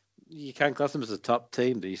are. You can class them as a top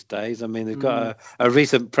team these days. I mean, they've got a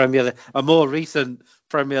more recent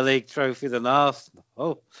Premier League trophy than Arsenal.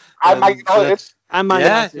 Oh, and Man United. And Man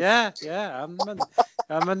United. Yeah.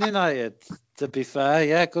 I'm Man United. To be fair,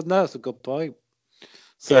 yeah, good. No, that's a good point.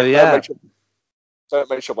 So Don't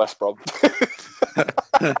mention West Brom.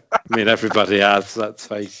 I mean, everybody has. Let's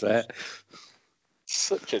face it.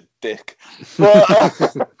 Such a dick.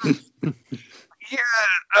 But,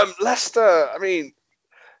 Leicester. I mean,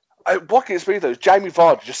 what gets me though is Jamie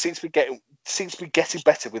Vardy just seems to be getting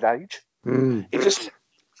better with age.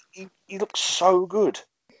 He looks so good.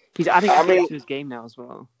 He's adding to his game now as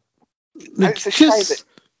well. And it's a shame that.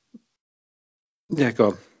 Yeah,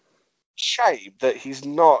 go on. Shame that he's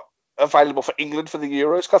not available for England for the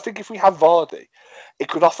Euros. Because I think if we have Vardy, it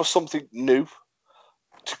could offer something new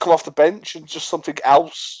to come off the bench and just something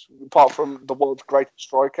else apart from the world's greatest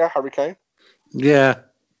striker, Harry Kane. Yeah.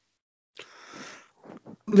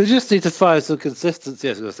 They just need to find some consistency,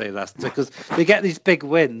 I was going to say, Leicester, because they get these big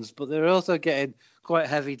wins, but they're also getting quite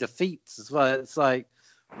heavy defeats as well. It's like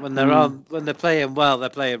when they're playing well, they're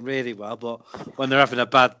playing really well, but when they're having a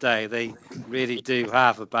bad day, they really do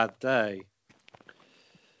have a bad day.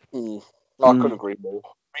 I couldn't agree more.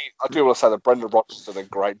 I mean, I do want to say that Brendan Rodgers did a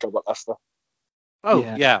great job at Leicester. Oh,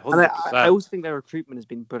 yeah. 100%. I also think their recruitment has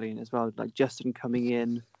been brilliant as well. Like Justin coming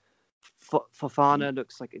in. Fofana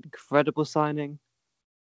looks like an incredible signing.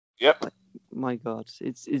 Yep. my God,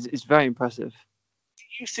 it's very impressive. Do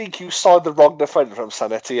you think you signed the wrong defender from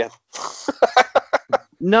San Etienne?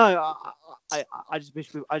 No, I just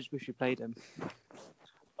wish we played him.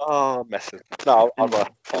 Oh, messing. No, I'm fine.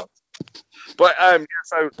 But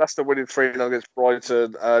so Leicester winning 3-0 against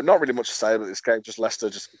Brighton. Not really much to say about this game. Just Leicester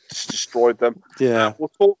just destroyed them. Yeah.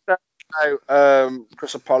 We'll talk about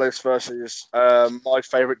Crystal Palace versus my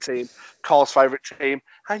favourite team, Carl's favourite team,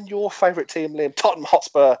 and your favourite team, Liam. Tottenham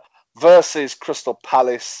Hotspur versus Crystal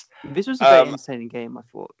Palace. This was a very entertaining game, I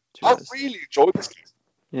thought. I really enjoyed this game.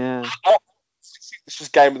 Yeah. This was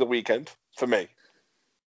game of the weekend for me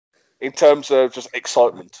in terms of just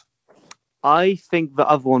excitement. I think the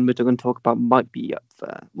other one we're going to talk about might be up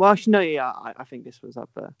there. Well, actually, no, yeah, I think this was up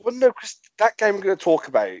there. Well, no, because that game we're going to talk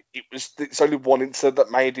about, it's only one incident that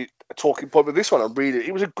made it a talking point. But this one,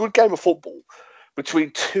 it was a good game of football between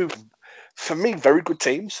two, for me, very good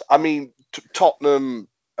teams. I mean, Tottenham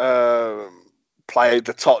played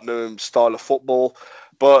the Tottenham style of football,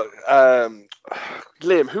 but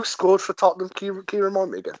Liam, who scored for Tottenham? Can you remind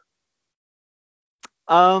me again?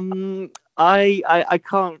 I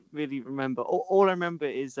can't really remember. All I remember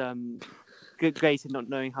is Grayson not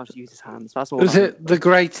knowing how to use his hands. That's all. Was it the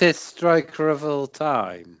greatest striker of all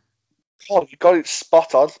time? Oh, you got it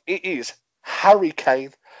spot on. It is Harry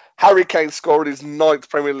Kane. Harry Kane scored his 9th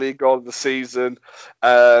Premier League goal of the season.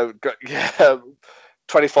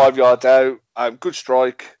 25 yards out. Good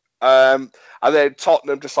strike. And then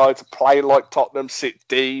Tottenham decided to play like Tottenham, sit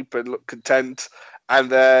deep and look content. But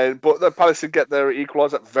the Palace did get their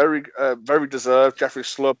equaliser, very deserved. Jeffrey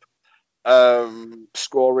Slupp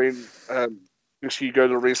scoring. Hugo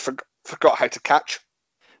Lloris forgot how to catch.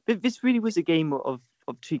 But this really was a game of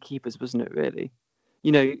two keepers, wasn't it? Really,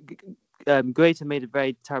 you know, Grayson made a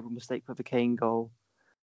very terrible mistake for the Kane goal,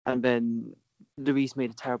 and then Lloris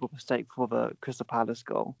made a terrible mistake for the Crystal Palace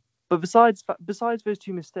goal. But besides those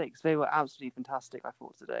two mistakes, they were absolutely fantastic. I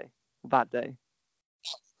thought that day.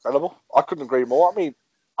 Incredible. I couldn't agree more. I mean,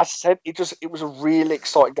 as I said, it was a really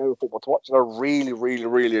exciting game of football to watch, and I really, really,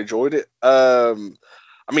 really enjoyed it. I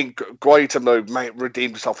mean, Guaita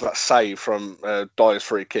redeemed himself for that save from Dyer's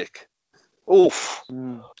free kick. Oof.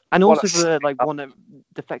 And also the one that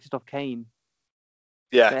deflected off Kane.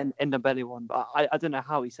 Yeah. In the belly one, but I don't know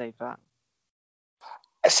how he saved that.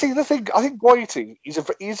 See, the thing, I think Guaita,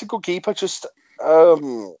 he's a good keeper. Just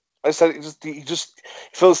I said he just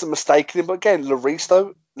feels the mistake in him. But again,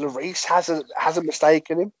 Lloris has a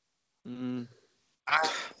mistake in him.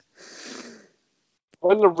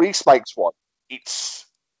 When Lloris makes one, it's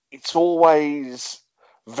always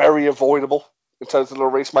very avoidable in terms of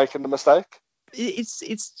Lloris making the mistake.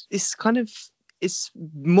 It's kind of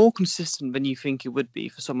more consistent than you think it would be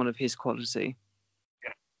for someone of his quality.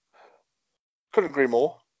 Yeah. Couldn't agree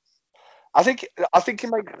more. I think he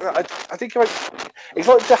makes. He's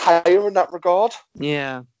like De Gea in that regard.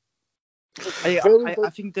 Yeah. I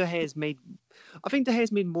think De Gea's made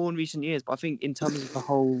more in recent years, but I think in terms of the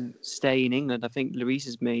whole stay in England, I think Lloris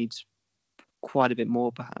has made quite a bit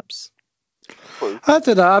more, perhaps. I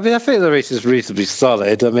don't know. I mean, I think Lloris is reasonably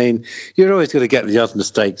solid. I mean, you're always going to get the odd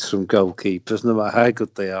mistakes from goalkeepers, no matter how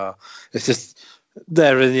good they are. It's just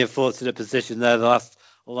they're in the unfortunate position. They're the last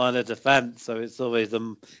line of defence, so it's always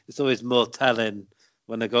more telling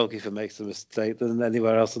when a goalkeeper makes a mistake than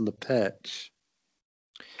anywhere else on the pitch.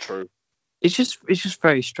 True. It's just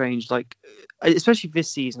very strange. Like, especially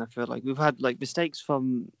this season, I feel like we've had like mistakes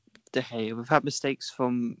from De Gea, we've had mistakes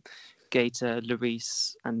from Guaita,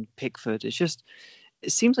 Lloris, and Pickford. It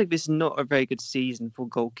seems like this is not a very good season for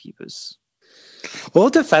goalkeepers. Or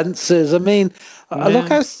defences. I mean, look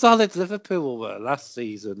how solid Liverpool were last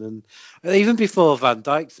season, and even before Van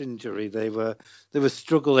Dijk's injury, they were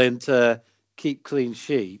struggling to keep clean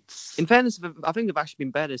sheets. In fairness, I think they've actually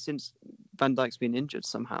been better since Van Dijk's been injured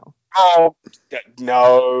somehow. Oh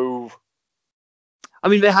no! I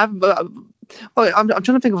mean, they haven't. I'm trying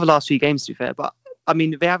to think of the last few games, to be fair, but I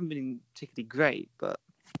mean, they haven't been particularly great. But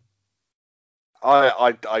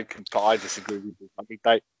I disagree with you. I mean,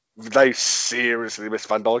 they seriously missed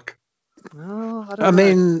Van Dijk. Oh, I don't know.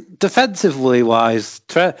 mean, defensively wise,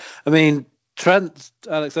 Trent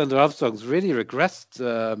Alexander-Armstrong's really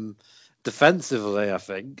regressed defensively. I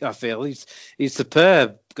feel he's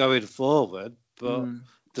superb going forward, but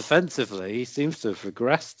defensively he seems to have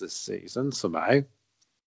regressed this season somehow.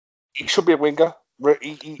 He should be a winger. I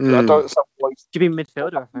don't understand why. Should be a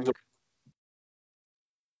midfielder, I think.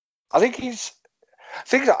 I think he's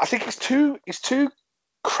too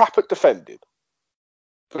crap at defending,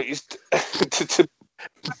 but he's I think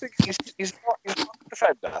he's not a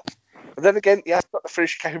defender. And then again, he has got the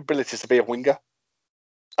finishing capabilities to be a winger.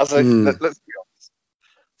 Let's be honest.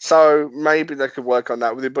 So maybe they could work on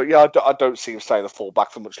that with it. But yeah, I don't see him staying the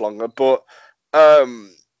fullback for much longer. But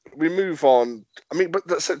we move on. I mean, but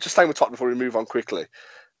just staying with Tottenham before we move on quickly.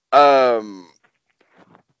 For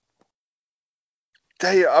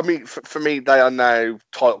me, they are now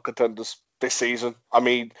title contenders this season. I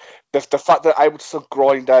mean, the fact that they're able to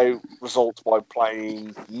grind out results by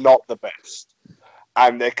playing not the best,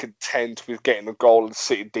 and they're content with getting a goal and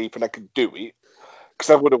sitting deep, and they can do it because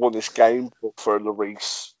they would have won this game but for a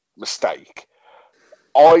Lloris mistake.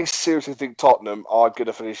 I seriously think Tottenham are going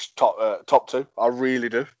to finish top two. I really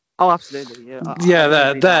do. Oh, absolutely.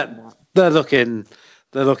 Yeah. They're looking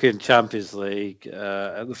Champions League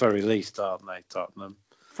at the very least, aren't they, Tottenham?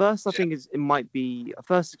 First, I think it might be.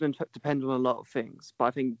 First, it's going to depend on a lot of things, but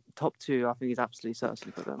I think top two, I think, is absolutely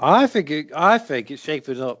certain for them. I think it's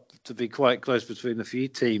shaping up to be quite close between a few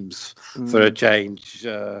teams for a change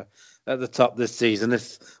at the top this season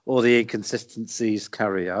if all the inconsistencies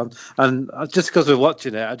carry on. And just because we're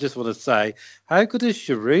watching it, I just want to say, how good has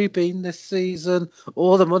Giroud been this season?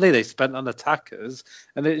 All the money they spent on attackers,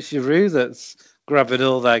 and it's Giroud that's grabbing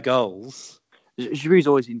all their goals. Giroud's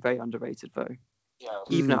always been very underrated, though. Yeah.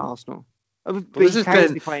 Even at Arsenal. This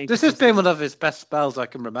has been one of his best spells I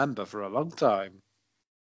can remember for a long time.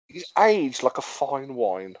 He's aged like a fine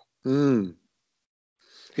wine.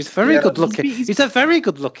 He's very good looking. He's a very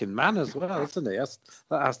good looking man as well, isn't he?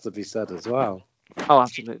 That has to be said as well. Oh,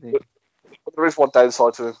 absolutely. But there is one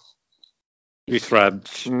downside to him. He's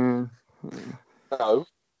French. No. Oh.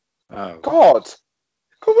 God.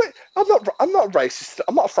 Wait, I'm not racist.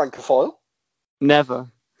 I'm not a francophile.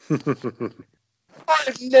 Never.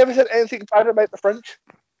 I've never said anything bad about the French.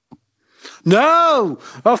 No,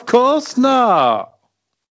 of course not.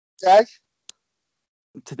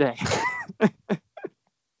 Today.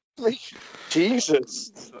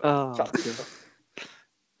 Jesus. Oh,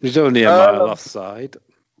 he's only a mile offside.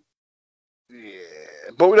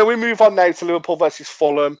 Yeah, but we move on now to Liverpool versus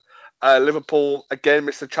Fulham. Liverpool again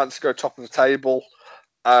missed a chance to go top of the table.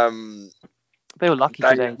 They were lucky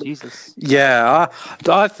today, Jesus. Yeah,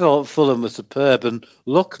 I thought Fulham was superb, and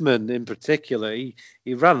Lookman in particular, he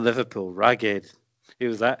ran Liverpool ragged. He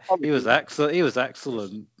was excellent. He was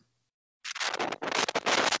excellent.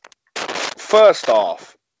 First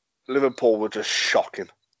half, Liverpool were just shocking.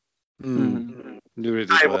 They really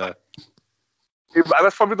were.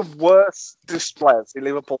 That's probably the worst display I've seen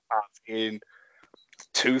Liverpool have in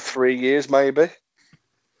 2-3 years, maybe.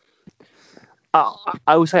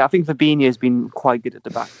 I would say I think Fabinho has been quite good at the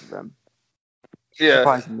back of them. Yeah.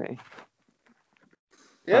 Surprisingly.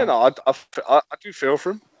 Yeah, I do feel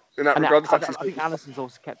for him in that regard. I think Alisson's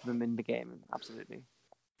also kept them in the game, absolutely.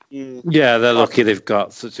 Yeah, they're lucky they've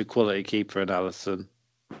got such a quality keeper in Alisson.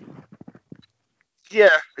 Yeah,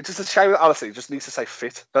 it's just a shame that Alisson just needs to stay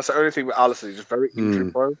fit. That's the only thing with Alisson. He's just very injury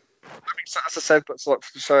prone. I mean, as I said,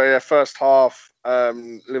 first half,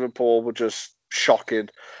 Liverpool were just shocking,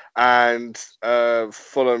 and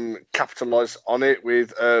Fulham capitalised on it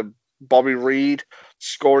with Bobby Reid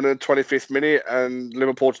scoring in the 25th minute, and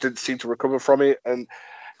Liverpool just didn't seem to recover from it. And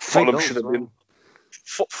Fulham should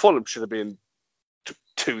have been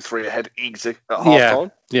 2-3 ahead easy at half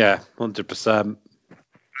time. Yeah, 100%.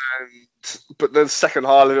 But the second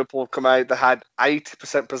half, Liverpool come out. They had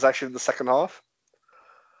 80% possession in the second half,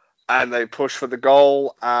 and they pushed for the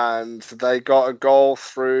goal, and they got a goal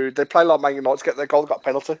through. They played like Man United to get their goal, got a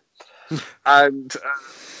penalty, and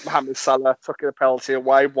Mohamed Salah took a penalty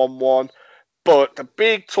away, 1-1. But the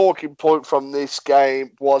big talking point from this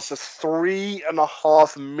game was a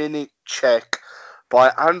 3.5 minute check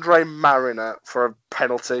by Andre Mariner for a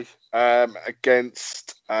penalty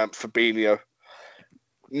against Fabinho.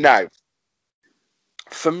 Now,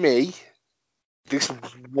 for me, this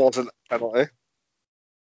wasn't a penalty.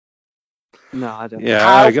 No, I don't. Yeah,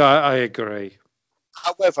 I agree.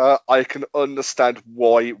 However, I can understand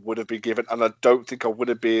why it would have been given, and I don't think I would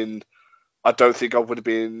have been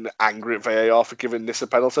angry at VAR for giving this a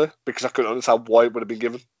penalty, because I couldn't understand why it would have been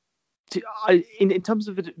given. In terms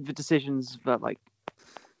of the decisions that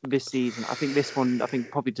this season, I think this one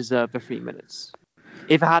probably deserved the 3 minutes.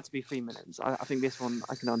 If it had to be 3 minutes, I think this one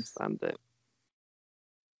I can understand it.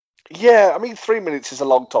 Yeah, I mean 3 minutes is a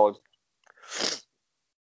long time.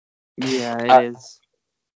 Yeah, it is.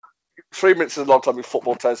 3 minutes is a long time in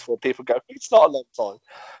football terms where people go, it's not a long time.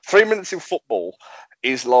 3 minutes in football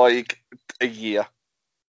is like a year.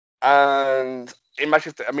 And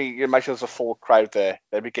imagine there's a full crowd there.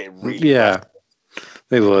 They'd be getting really bad.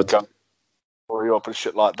 They would. Hurry up and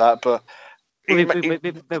shit like that. But they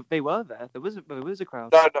were there. There was a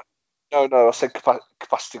crowd. No. I said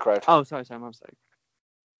capacity crowd. Oh, sorry, my mistake.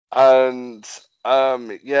 And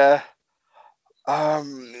yeah, I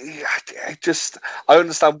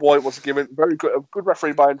understand why it wasn't given. Very good, a good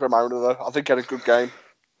referee by Andrew Mariner, though. I think he had a good game.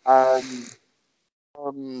 And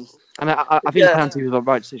I think penalty was the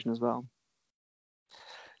right decision as well.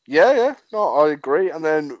 Yeah. No, I agree.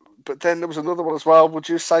 But then there was another one as well. Would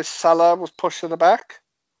you say Salah was pushed in the back?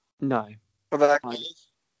 No. I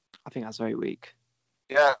think that's very weak.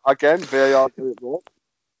 Yeah, again, VAR did it wrong.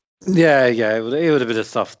 Yeah, it would have been a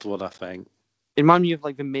soft one, I think. It reminded me of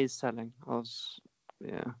like the Miz selling. I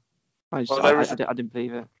didn't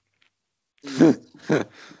believe it.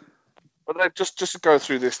 But then just to go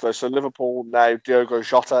through this though, so Liverpool now, Diogo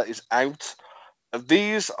Jota is out. And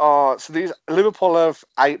these Liverpool have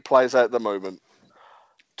 8 players out at the moment.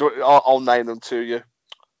 I'll name them to you: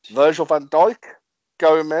 Virgil van Dijk,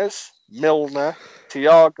 Gomez, Milner,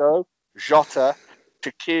 Thiago, Jota,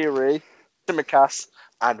 Shaqiri, Tsimikas,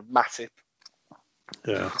 and Matip.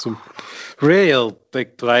 Yeah, some real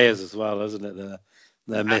big players as well, isn't it?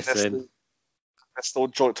 They're missing. They're still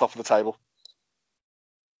joint top of the table.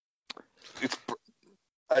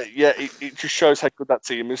 It just shows how good that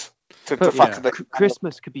team is.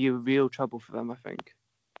 Christmas could be a real trouble for them, I think.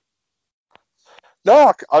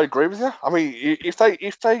 No, I agree with you. I mean, if they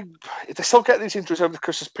still get these injuries over the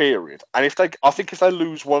Christmas period, and if they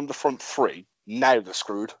lose one of the front 3, now they're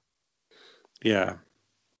screwed. Yeah.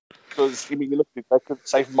 Because you look at it, they could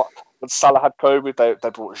say when Salah had COVID, they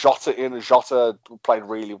brought Jota in, and Jota played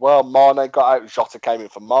really well. Mane got out, Jota came in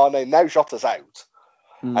for Mane. Now Jota's out,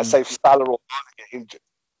 and say if Salah or Mane get injured,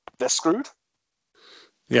 they're screwed.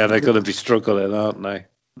 Yeah, they're going to be struggling, aren't they?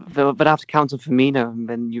 They'll have to count on Firmino, and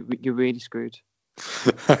then you're really screwed.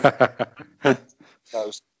 Counting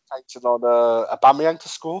on Aubameyang to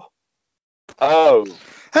score. Oh.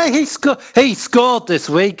 Hey, he scored this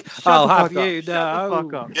week. I'll have you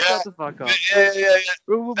know. Shut the fuck up. Yeah.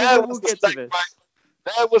 We'll get to this.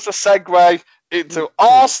 There was a segue into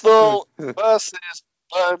Arsenal versus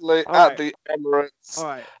Burnley at the Emirates. All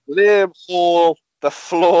right. Liam Hall, the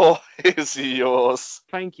floor is yours.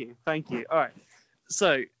 Thank you. All right.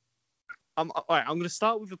 So, all right. I'm going to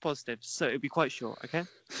start with the positives, so it'll be quite short. Okay.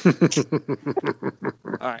 All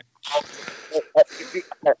right.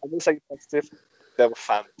 I'm going to say positive. There were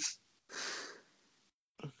fans.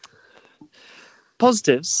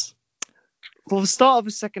 Positives. For the start of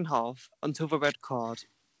the second half, until the red card,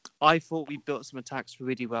 I thought we built some attacks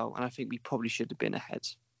really well, and I think we probably should have been ahead.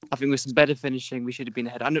 I think with some better finishing, we should have been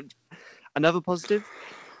ahead. Another positive,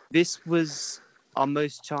 this was our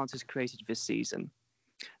most chances created this season.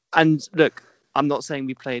 And look, I'm not saying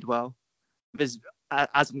we played well. As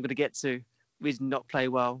I'm going to get to, we did not play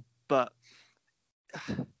well, but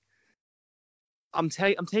I'm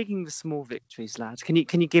taking the small victories, lads. Can you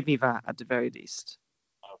give me that at the very least?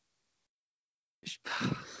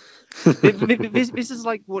 This is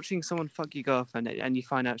like watching someone fuck your girlfriend and you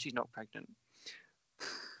find out she's not pregnant.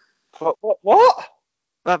 What?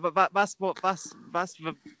 That's what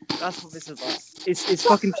this is like. It's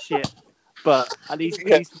fucking shit. But at least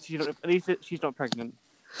she's not pregnant.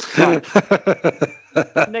 Right.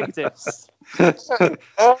 Negatives. That's one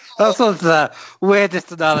of the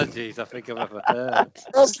weirdest analogies I think I've ever heard.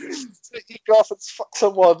 Your girlfriend's fucked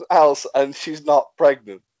someone else and she's not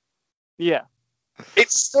pregnant. Yeah.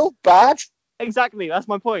 It's still bad. Exactly, that's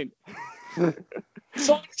my point. So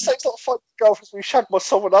it's not fucking girlfriends we shagged by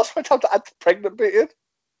someone else. Why time to add the pregnant bit in?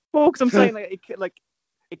 Well, because I'm saying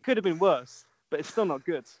it could have been worse, but it's still not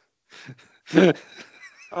good. All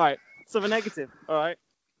right. So the negative. All right.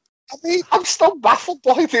 I mean, I'm still baffled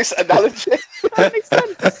by this analogy. That makes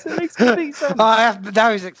sense. It makes complete sense.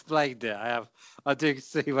 Now he's explained it. I do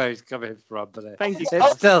see where he's coming from, but thank you.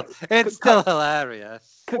 It's still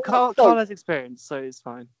hilarious. Carl has experience, so it's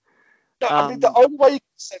fine. No, I mean, the only way you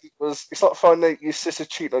could say it was it's like finding your sister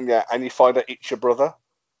cheating on you and you find out it's your brother.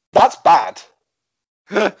 That's bad.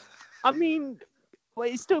 I mean, well,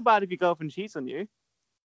 it's still bad if your girlfriend cheats on you.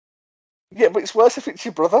 Yeah, but it's worse if it's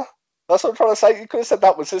your brother. That's what I'm trying to say. You could have said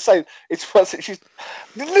that one. So saying it's worse if she's.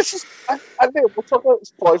 Let's just. I know we'll talk about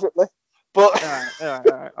this privately. But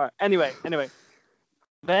all right. Anyway.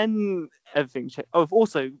 Then everything changed. Oh,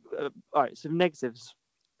 also, all right. So negatives.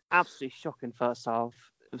 Absolutely shocking first half.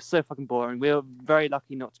 It was so fucking boring. We were very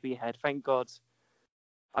lucky not to be ahead. Thank God.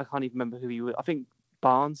 I can't even remember who he was. I think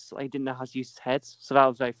Barnes. He didn't know how to use his head, so that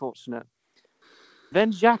was very fortunate.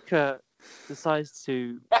 Then Xhaka decides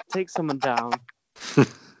to take someone down,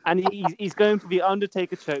 and he's going for the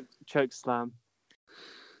Undertaker choke slam.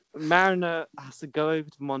 Mariner has to go over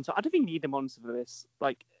to the monitor. I don't think you need the monitor for this.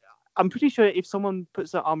 Like, I'm pretty sure if someone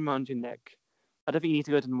puts their arm around your neck, I don't think you need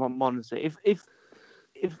to go to the monitor.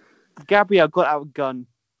 If Gabriel got out a gun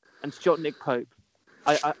and shot Nick Pope,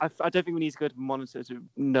 I don't think we need to go to Monitor to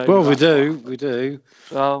know. Well, we do.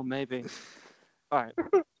 Well, maybe. All right.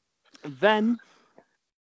 Then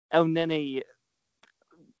El Nene,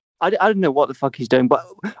 I don't know what the fuck he's doing, but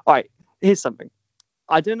all right, here's something.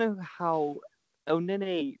 I don't know how El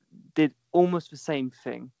Nene did almost the same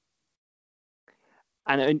thing,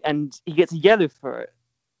 and he gets a yellow for it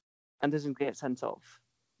and doesn't get sent off.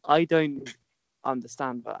 I don't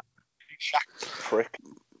understand that. Prick.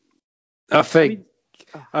 I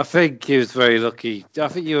think he was very lucky. I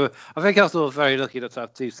think Arsenal were very lucky not to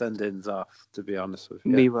have 2 send-ins off, to be honest with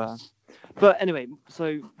you. We were. But anyway,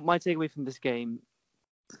 so my takeaway from this game,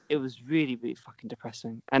 it was really, really fucking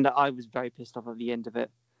depressing. And I was very pissed off at the end of it.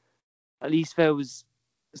 At least there was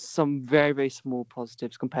some very, very small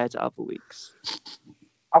positives compared to other weeks.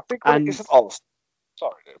 I think it isn't honest.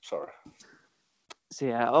 Sorry. So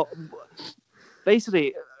yeah,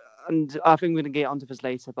 basically, and I think we're going to get onto this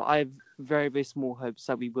later, but I have very, very small hopes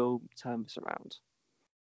that we will turn this around.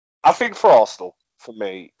 I think for Arsenal, for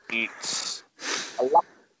me, it's a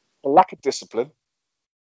lack of discipline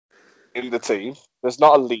in the team. There's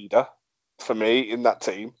not a leader for me in that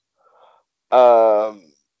team.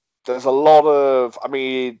 There's a lot of,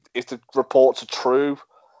 if the reports are true,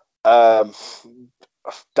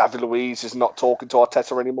 David Luiz is not talking to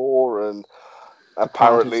Arteta anymore, and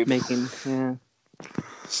apparently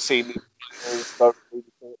senior players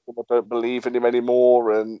don't believe in him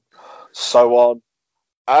anymore, and so on.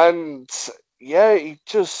 And yeah, it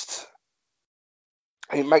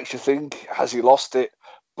makes you think, has he lost it?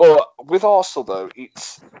 But with Arsenal though,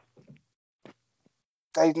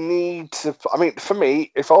 they need to. For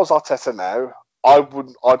me, if I was Arteta now,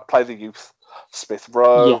 I'd play the youth, Smith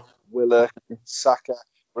Rowe, Willock, Saka,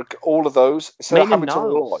 all of those. Instead of having to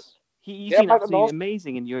rely. He's been absolutely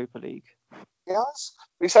amazing in Europa League. Yes.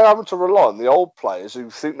 Instead of having to rely on the old players who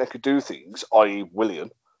think they could do things, i.e. Willian,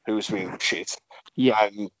 who's been shit. Yeah.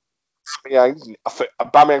 And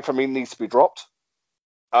Aubameyang for me needs to be dropped.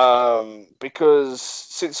 Because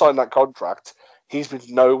since signing that contract, he's been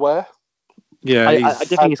nowhere. Yeah, I don't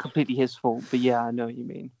think it's completely his fault, but yeah, I know what you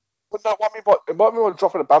mean. But no, what I mean by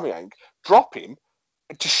dropping Aubameyang, drop him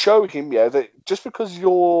to show him, that just because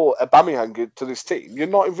you're Aubameyang to this team, you're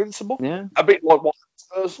not invincible. Yeah. A bit like what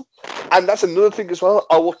Ozil. And that's another thing as well.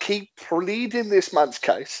 I will keep pleading this man's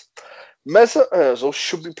case. Mesut Ozil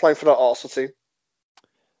should be playing for that Arsenal team.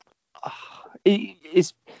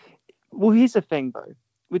 Well, here's the thing, though.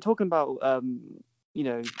 We're talking about, I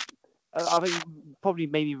think probably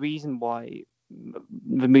maybe reason why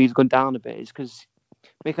the mood's gone down a bit is because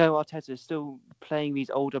Mikel Arteta is still playing these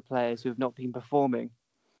older players who have not been performing,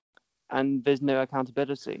 and there's no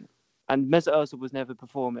accountability. And Mesut Ozil was never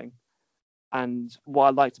performing. And what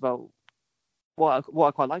I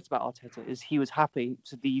quite liked about Arteta is he was happy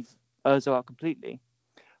to leave Ozil out completely.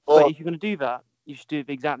 But if you're going to do that, you should do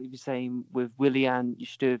exactly the same with Willian. You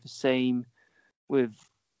should do the same with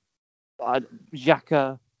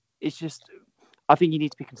Xhaka. It's just, I think you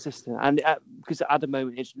need to be consistent, and because at the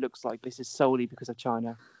moment it looks like this is solely because of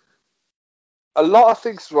China. A lot of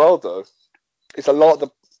things as well, though, is a lot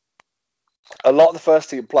of the first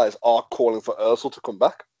team players are calling for Ozil to come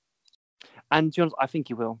back. And John, I think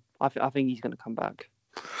he will. I think he's going to come back.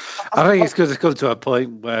 I think it's going to come to a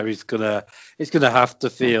point where he's going to have to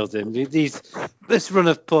field him. This run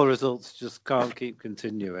of poor results just can't keep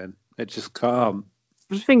continuing. It just can't.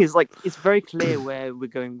 The thing is, it's very clear where we're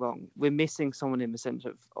going wrong. We're missing someone in the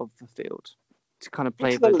centre of the field to kind of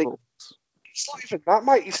play those balls. It's not even that,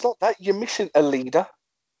 mate. It's not that. You're missing a leader.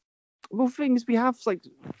 Well, the thing is, we have,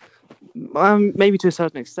 maybe to a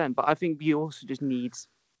certain extent, but I think we also just need...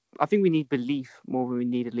 I think we need belief more than we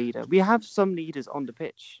need a leader. We have some leaders on the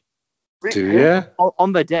pitch. Do you?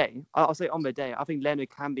 On their day. I'll say on their day. I think Leonard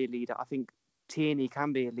can be a leader. I think Tierney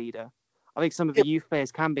can be a leader. I think some of the youth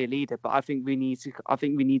players can be a leader, but I think we need to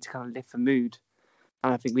kind of lift the mood,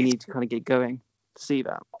 and I think we need to kind of get going to see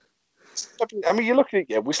that. You're looking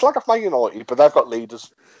at we slag off Man United, but they've got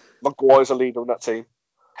leaders. Maguire's a leader in that team,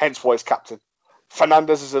 hence why he's captain.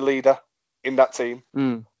 Fernandes is a leader in that team.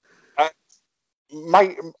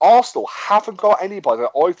 Arsenal haven't got anybody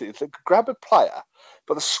that I think that could grab a player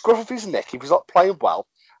by the scruff of his neck if he's not playing well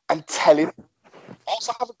and tell him.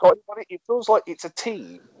 Arsenal haven't got anybody. It feels like it's a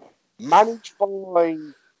team managed by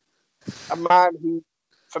a man who,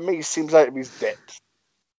 for me, seems out of his depth.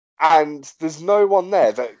 And there's no one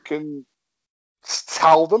there that can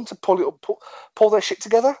tell them to pull their shit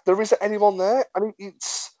together. There isn't anyone there.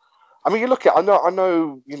 You look at. I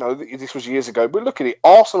know. This was years ago, but look at it.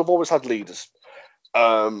 Arsenal have always had leaders.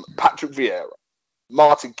 Patrick Vieira,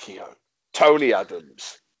 Martin Keown, Tony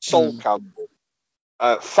Adams, Sol Campbell,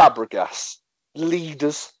 Fabregas.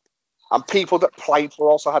 leaders and people that played for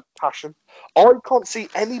also had passion. I can't see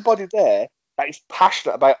anybody there that is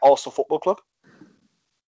passionate about Arsenal Football Club.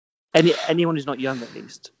 Anyone who's not young, at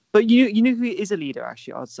least. But you know who is a leader,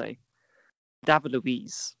 actually, I'd say? David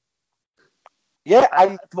Luiz. Yeah,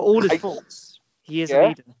 and for all his faults, he is a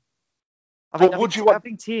leader. I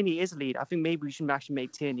think Tierney is a leader. I think maybe we should actually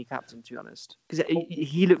make Tierney captain, to be honest, because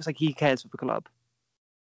he looks like he cares for the club.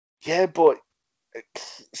 Yeah, but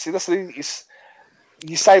see, that's the thing.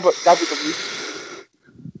 You say about David Luiz.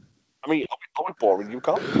 I mean, are we boring you,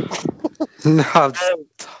 Carl? No, I'm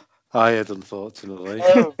tired, unfortunately.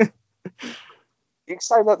 You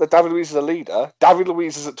say that David Luiz is a leader. David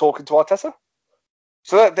Luiz isn't talking to Arteta.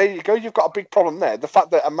 So there you go. You've got a big problem there. The fact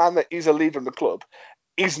that a man that is a leader in the club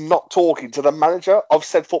is not talking to the manager of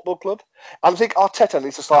said football club. And I think Arteta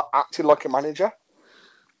needs to start acting like a manager.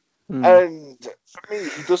 And for me,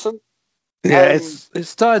 he doesn't. Yeah, it's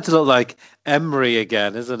starting to look like Emery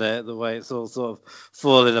again, isn't it? The way it's all sort of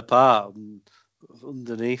falling apart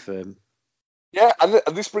underneath him. Yeah, and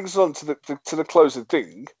this brings us on to the closing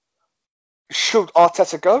thing. Should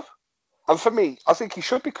Arteta go? And for me, I think he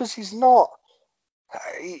should, because he's not.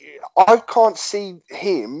 I can't see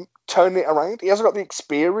him turn it around. He hasn't got the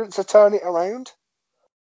experience to turn it around.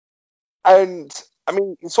 And I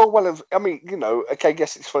mean, it's all well of. I mean, okay,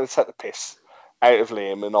 yes, it's fun to take the piss out of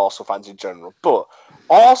Liam and Arsenal fans in general, but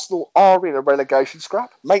Arsenal are in a relegation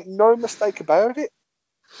scrap. Make no mistake about it.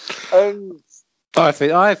 And I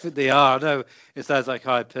think they are. I know it sounds like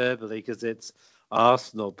hyperbole because it's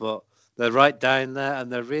Arsenal, but they're right down there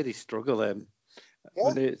and they're really struggling.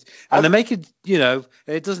 Yeah. And they're making,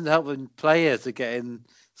 it doesn't help when players are getting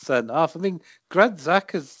sent off. I mean, Granit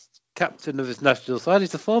Xhaka's captain of his national side.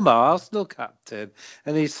 He's a former Arsenal captain,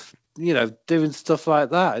 and he's, doing stuff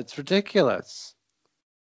like that. It's ridiculous.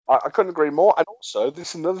 I couldn't agree more. And also,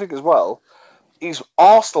 this is another thing as well, is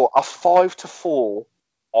Arsenal are 5-4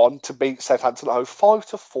 on to beat Southampton at home.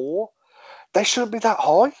 5-4. They shouldn't be that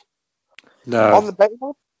high. No. On the betting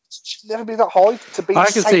line. Should never be that high to beat. I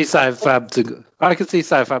can see Southampton. I can see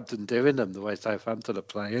Southampton doing them the way Southampton are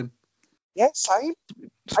playing. Yeah, same.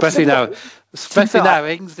 Especially now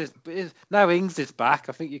Ings is back.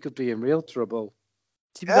 I think you could be in real trouble.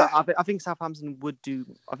 I think Southampton would do.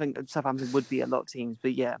 I think Southampton would be a lot of teams,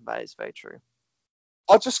 but yeah, that is very true.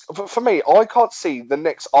 For me, I can't see the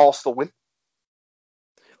next Arsenal win.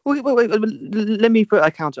 Wait. Let me put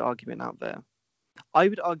a counter argument out there. I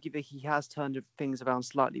would argue that he has turned things around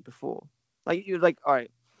slightly before. All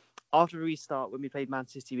right, after the restart, when we played Man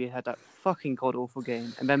City, we had that fucking god-awful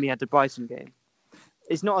game, and then we had the Brighton game.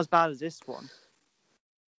 It's not as bad as this one,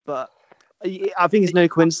 but I think it's no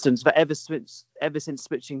coincidence that ever since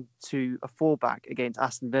switching to a 4-back against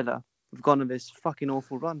Aston Villa, we've gone on this fucking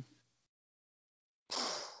awful run.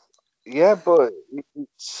 Yeah, but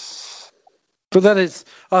then it's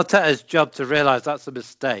Arteta's job to realise that's a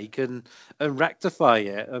mistake and rectify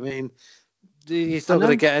it. I mean, he's not going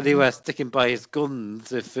to get anywhere sticking by his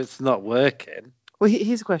guns if it's not working. Well,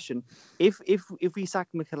 here's a question: If we sack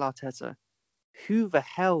Mikel Arteta, who the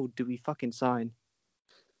hell do we fucking sign?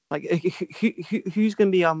 Like, who's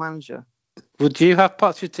going to be our manager? Would you have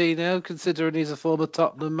Pochettino, considering he's a former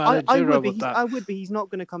Tottenham manager? I would, but he's not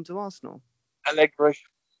going to come to Arsenal. Allegri.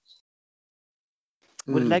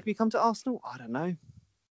 Would Allegri come to Arsenal? I don't know.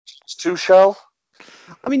 Tuchel.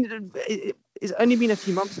 I mean, it's only been a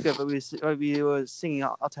few months ago that we were singing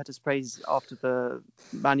Arteta's praise after the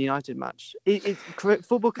Man United match.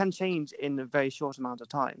 Football can change in a very short amount of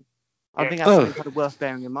time. I think that's something kind of worth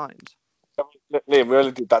bearing in mind. Liam, we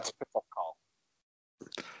only did that to piss off Carl.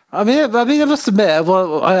 I mean, I must admit,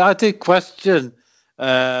 I did question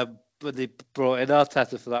when they brought in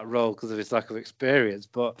Arteta for that role because of his lack of experience,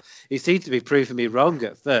 but he seemed to be proving me wrong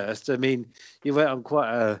at first. I mean, he went on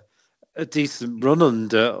quite a decent run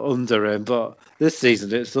under him, but this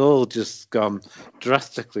season it's all just gone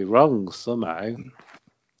drastically wrong somehow.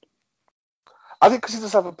 I think because he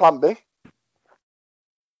doesn't have a plan B.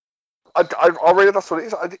 I really, that's what it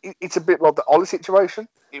is. It's a bit like the Ollie situation.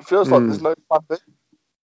 It feels like there's no plan B.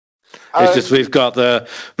 It's just we've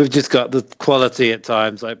just got the quality at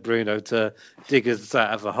times, like Bruno, to dig us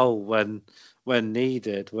out of a hole when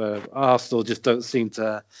needed. Where Arsenal just don't seem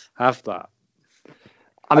to have that.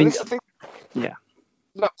 I mean, yeah.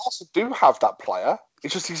 No, Arsenal do have that player.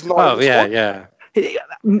 It's just he's not. Oh yeah.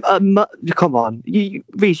 Come on,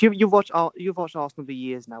 Reece, you've watched Arsenal for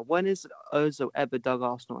years now. When has Ozil ever dug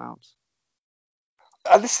Arsenal out?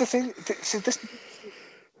 And this is the thing.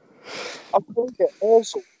 I'm going to get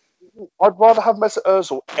Ozil. I'd rather have Mesut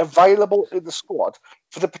Ozil available in the squad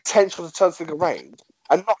for the potential to turn things around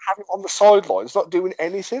and not have him on the sidelines, not doing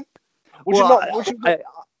anything. Would you not?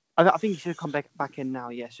 I think he should come back in now.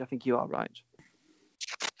 Yes, I think you are right.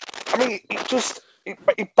 I mean,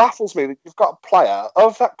 it baffles me that you've got a player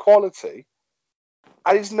of that quality,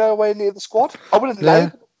 and he's nowhere near the squad. I would have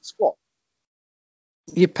named him the squad.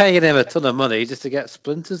 You're paying him a ton of money just to get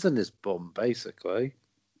splinters in his bum, basically.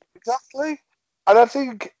 Exactly. And I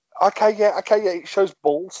think, okay, it shows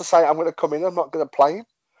balls to say I'm going to come in, I'm not going to play him.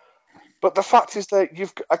 But the fact is that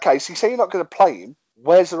so you say you're not going to play him.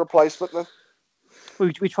 Where's the replacement then?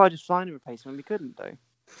 We tried to sign a replacement, we couldn't though.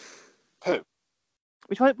 Who?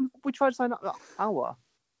 We tried to sign up Aouar.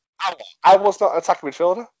 Aouar's not an attacking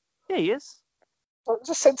midfielder. Yeah, he is. It's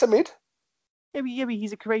a centre mid. Yeah, but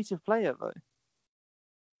he's a creative player though.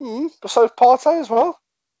 But so is Partey as well.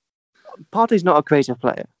 Partey's not a creative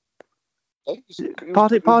player.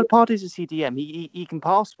 Partey's a CDM. He can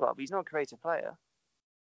pass well, but he's not a creative player.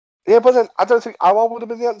 Yeah, but then I don't think Aouar would have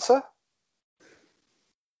been the answer.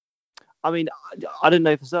 I mean, I don't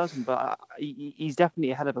know for certain, but he's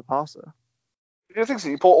definitely a hell of a passer. You think so?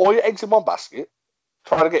 You put all your eggs in one basket,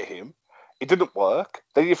 trying to get him. It didn't work.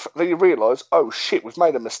 Then you realise, oh shit, we've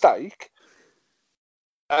made a mistake.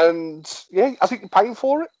 And yeah, I think you're paying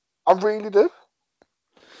for it. I really do.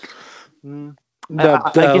 They'll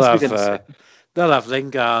have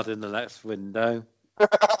Lingard in the next window.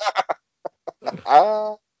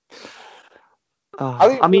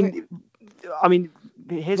 I mean,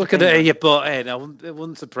 here's looking at your butt in, it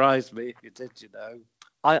wouldn't surprise me if you did. You know,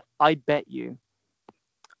 I bet you.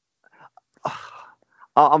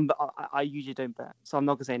 I usually don't bet, so I'm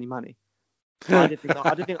not gonna say any money. I don't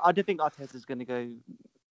think Arteta's gonna go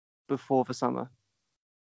before the summer.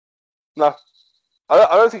 No,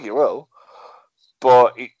 I don't think he will.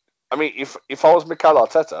 But if I was Mikel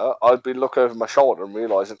Arteta, I'd be looking over my shoulder and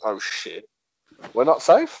realising, oh shit, we're not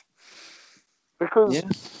safe. Because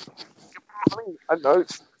I know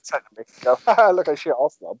it's technically go, look at shit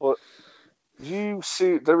Arsenal, but you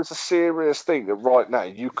see, there is a serious thing that right now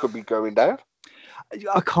you could be going down.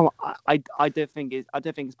 I can't. I don't think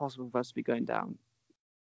it's possible for us to be going down.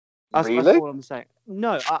 That's all I'm saying.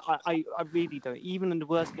 No, I really don't. Even in the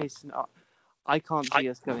worst case scenario, I can't see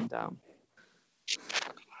us going down.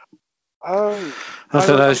 I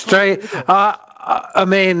don't know. Straight. I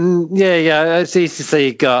mean, yeah. It's easy to say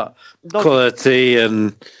you got quality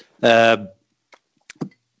and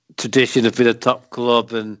tradition of being a top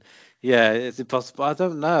club, and yeah, it's impossible. I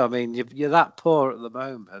don't know. I mean, you're that poor at the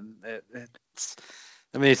moment.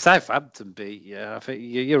 I mean, Southampton beat you. I think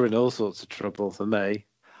you're in all sorts of trouble for me.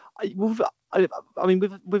 I mean,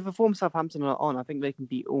 with the form Southampton are on, I think they can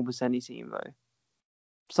beat almost any team though.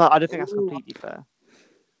 So I don't think that's completely fair.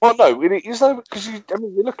 Well, no, it is though, because you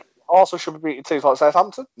look, Arsenal should be beating teams like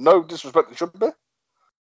Southampton. No disrespect, they should be.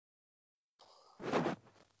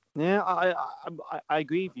 Yeah, I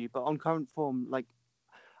agree with you, but on current form, like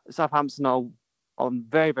Southampton are on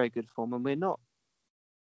very, very good form, and we're not.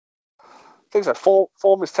 Things like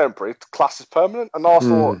form is temporary, class is permanent, and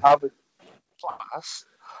Arsenal have a class,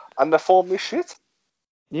 and their form is shit.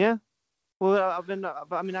 Yeah, well, I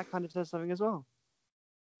mean that kind of says something as well.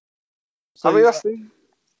 So, I mean, that's the.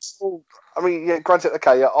 Granted,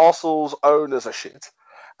 okay, Arsenal's owners are shit,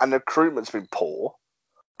 and the recruitment's been poor.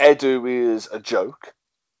 Edu is a joke.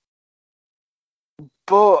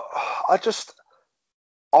 But I'm just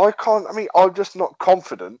not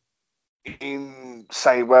confident in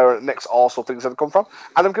saying where the next Arsenal thing's going to come from.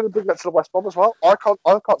 And I'm going to bring that to the West Brom as well. I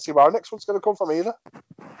can't see where our next one's going to come from either.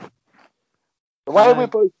 The way we're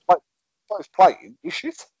both playing is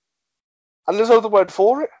shit. And there's no other word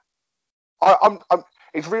for it.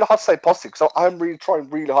 It's really hard to stay positive, because I'm really trying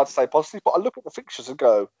really hard to stay positive, but I look at the fixtures and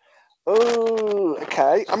go, oh,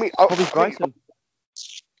 okay. I mean, Brighton.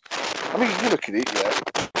 You look at it, yeah.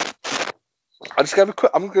 I'm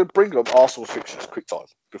going to bring up Arsenal's fixtures quick time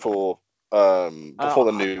before the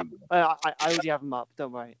new. I already have them up.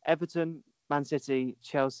 Don't worry. Everton, Man City,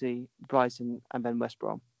 Chelsea, Brighton, and then West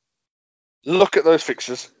Brom. Look at those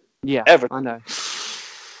fixtures. Yeah, Everton. I know.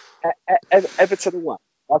 Everton away.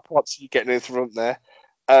 I can't see you getting anything from there.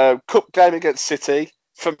 Cup game against City.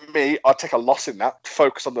 For me, I'd take a loss in that to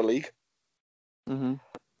focus on the league. Mm-hmm.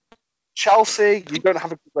 Chelsea, you don't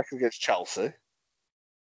have a good record against Chelsea.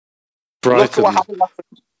 Brighton,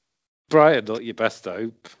 not your best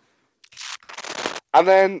hope. And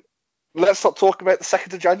then let's not talk about the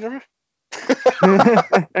 2nd of January.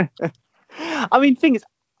 I mean, thing is,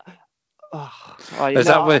 have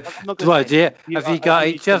you got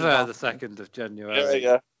each other the 2nd of January?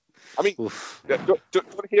 Yeah. I mean, do you want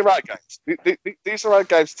to hear our games? These are our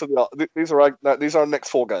games these are our next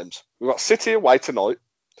 4 games. We've got City away tonight,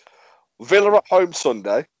 Villa at home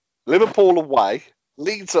Sunday, Liverpool away,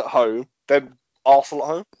 Leeds at home, then Arsenal at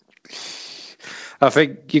home. I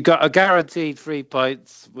think you got a guaranteed 3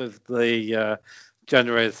 points with the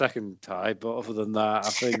January 2nd tie, but other than that,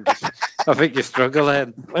 I think you're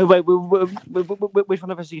struggling. Wait, which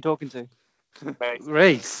one of us are you talking to?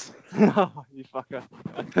 Reece. Oh, you fucker.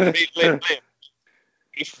 Liam,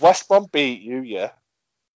 if West Brom beat you, yeah.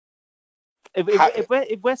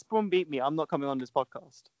 If West Brom beat me, I'm not coming on this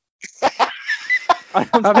podcast.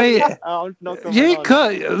 I'm not you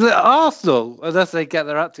could Arsenal, unless they get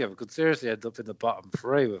their act together, could seriously end up in the bottom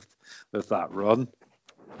 3 with that run.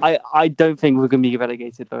 I don't think we're going to be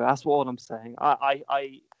relegated though. That's all I'm saying. I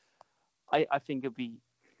think it'll be.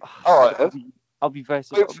 All right. I'll be very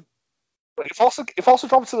surprised. But if Arsenal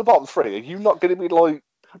drop to the bottom 3, are you not going to be like?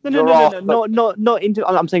 No, not into.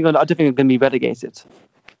 I'm saying I don't think we're going to be relegated.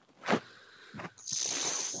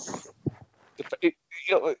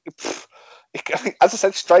 As I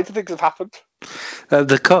said, stranger things have happened.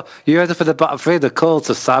 You heard it for the bottom 3. The call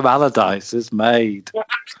to Sam Allardyce is made.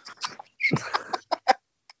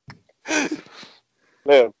 Liam,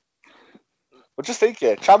 well, just think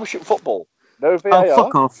here, Championship football, no VAR.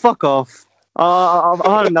 Oh, fuck off. I've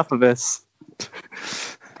had enough of this.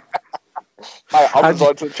 I'm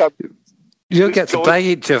resigned to the Championship. You'll get to play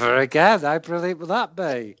each other again. How brilliant will that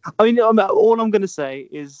be? I mean, all I'm going to say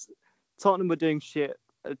is Tottenham were doing shit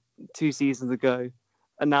 2 seasons ago,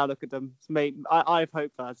 and now look at them. Mate, I have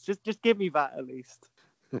hope, lads. Just give me that at least.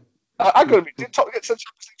 I got to be. Did Tottenham get to the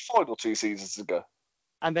Champions League final 2 seasons ago?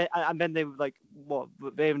 And then they were like, what?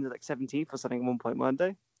 They were like 17th or something at one point, weren't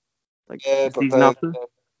they? Like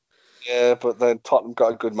but then Tottenham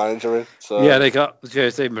got a good manager in. So. Yeah, they got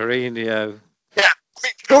Jose Mourinho. Yeah,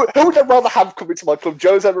 who would I rather have coming to my club,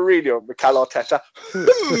 Jose Mourinho or Mikel Arteta?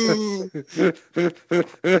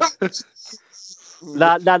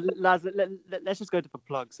 Lads, let's just go to the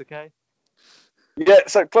plugs, okay? Yeah.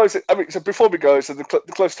 So close. So before we go, so the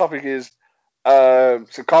close topic is. So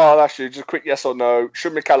Carl, I'll ask you just a quick yes or no.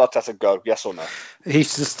 Should Mikel Arteta go? Yes or no? He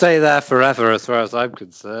should stay there forever, as far as I'm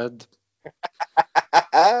concerned.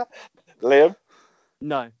 Liam?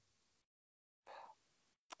 No.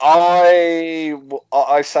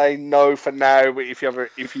 I say no for now. But if you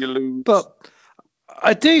lose, but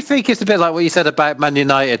I do think it's a bit like what you said about Man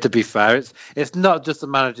United. To be fair, it's not just the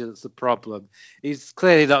manager that's the problem. He's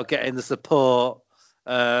clearly not getting the support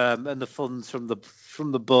and the funds from the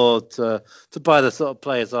board to buy the sort of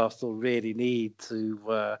players Arsenal really need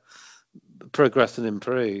to progress and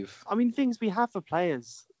improve. I mean, things we have for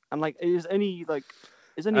players, and like it was only a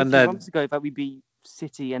few months ago that we beat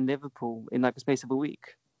City and Liverpool in like the space of a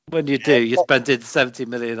week. When you do, you spent 70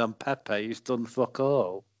 million on Pepe. You've done fuck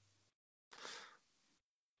all.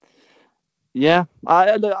 Yeah,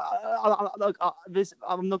 I'm not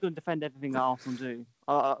going to defend everything that Arsenal do.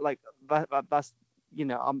 That's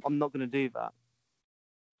I'm not going to do that.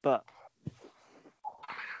 But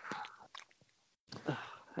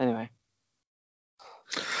anyway,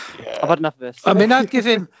 I've had enough of this. I mean, I'd give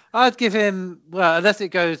him. Well, unless it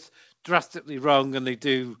goes drastically wrong and they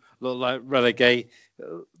do look like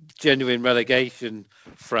genuine relegation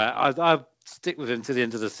threat, I'd stick with him to the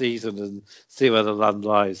end of the season and see where the land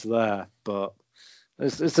lies there. But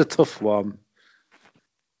it's a tough one.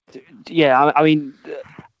 Yeah, I mean,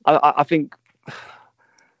 I think.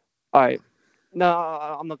 All right. No,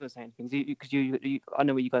 I'm not going to say anything because you I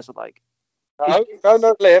know what you guys are like. No,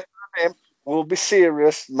 Liam. We'll be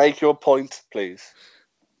serious. Make your point, please.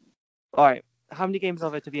 All right. How many games are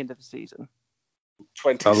there to the end of the season?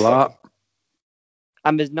 27. A lot.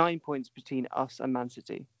 And there's 9 points between us and Man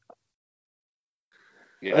City.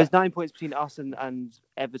 Yeah. There's 9 points between us and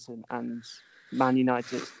Everton and Man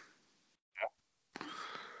United. Yeah.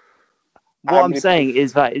 What I'm saying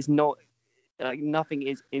is that it's not. Nothing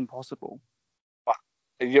is impossible.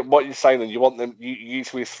 What you're saying, then you want them? You need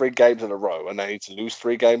to win 3 games in a row, and they need to lose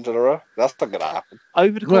 3 games in a row. That's not going to happen.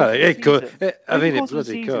 Over the course of the it could. season, It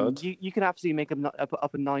bloody could. You can absolutely make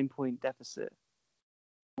up a 9-point deficit.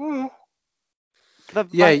 Mm.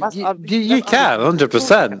 You can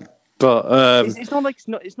 100%. But it's not like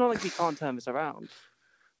we can't turn this around.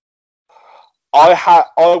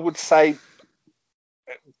 I would say.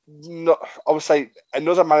 No, I would say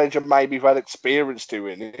another manager may be well experienced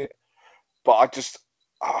doing it, but I just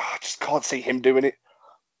can't see him doing it.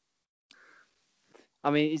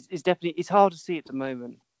 I mean, it's hard to see at the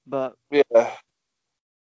moment, but yeah.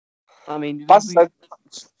 I mean, it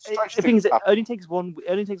only takes one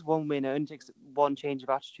win. It only takes one change of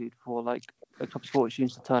attitude for like a top sport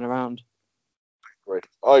teams to turn around.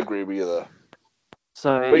 I agree with you there.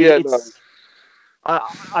 So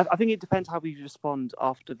I think it depends how we respond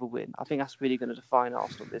after the win. I think that's really going to define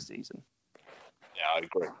Arsenal this season. I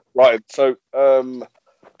agree. Right, so,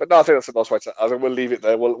 but no, I think that's a nice way to. I think we'll leave it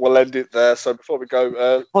there. We'll end it there. So before we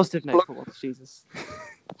go, positive note for once, Jesus.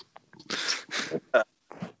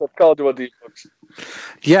 Carl, do you want to do books?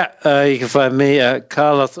 Yeah, you can find me at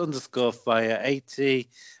Carlos_Fire80,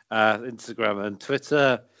 Instagram and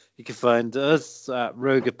Twitter. You can find us at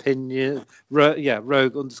Rogue Opinion,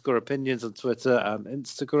 Rogue_Opinions on Twitter and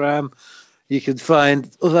Instagram. You can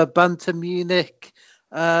find other Banter Munich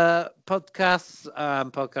podcasts,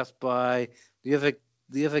 podcasts by the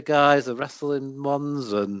other guys, the wrestling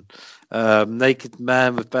ones, and Naked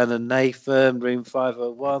Men with Ben and Nathan, Room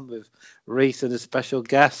 501 with Reese and his special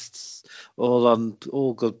guests, all on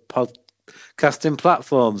all good podcasting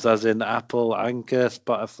platforms, as in Apple, Anchor,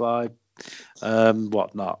 Spotify,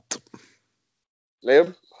 whatnot.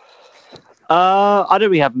 Liam? I don't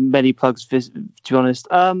really have many plugs, to be honest.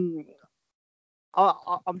 I'm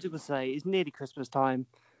just going to say, it's nearly Christmas time.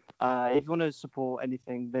 If you want to support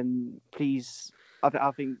anything, then please,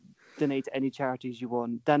 I think, donate to any charities you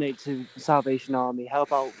want. Donate to the Salvation Army.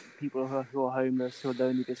 Help out people who are homeless, who are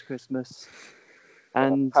lonely this Christmas.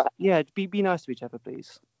 And, be nice to each other,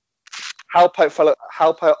 please. Help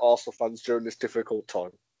out Arsenal fans during this difficult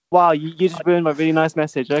time. Wow, you just ruined my really nice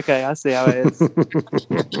message. Okay, I see how it is.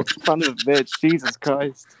 Son of a bitch, Jesus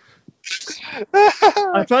Christ.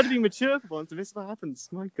 I tried to be mature for once, and this is what happens.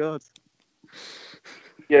 My God.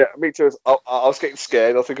 Yeah, me too. I was getting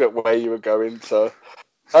scared. I think at where you were going, so...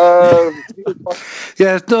 yeah,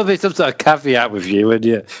 there's normally some sort of caveat with you when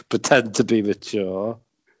you pretend to be mature.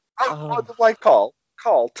 By the way, Carl,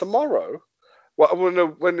 tomorrow... Well,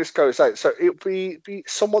 when this goes out, so it'll be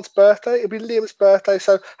someone's birthday. It'll be Liam's birthday.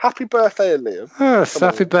 So happy birthday, Liam! Oh,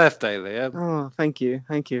 happy birthday, Liam! Oh, thank you.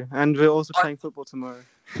 And we're also playing football tomorrow.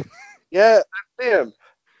 Yeah, Liam,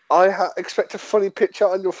 I expect a funny picture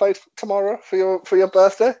on your face tomorrow for your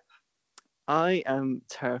birthday. I am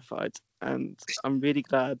terrified, and I'm really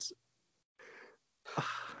glad.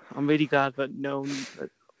 I'm really glad that no one.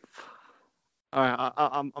 All right,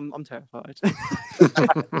 I'm terrified.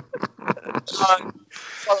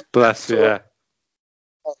 Bless you.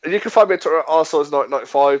 You can find me at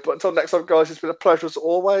Arsenal's995. But until next time, guys, it's been a pleasure as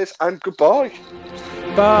always, and goodbye.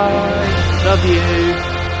 Bye. Love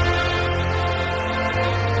you.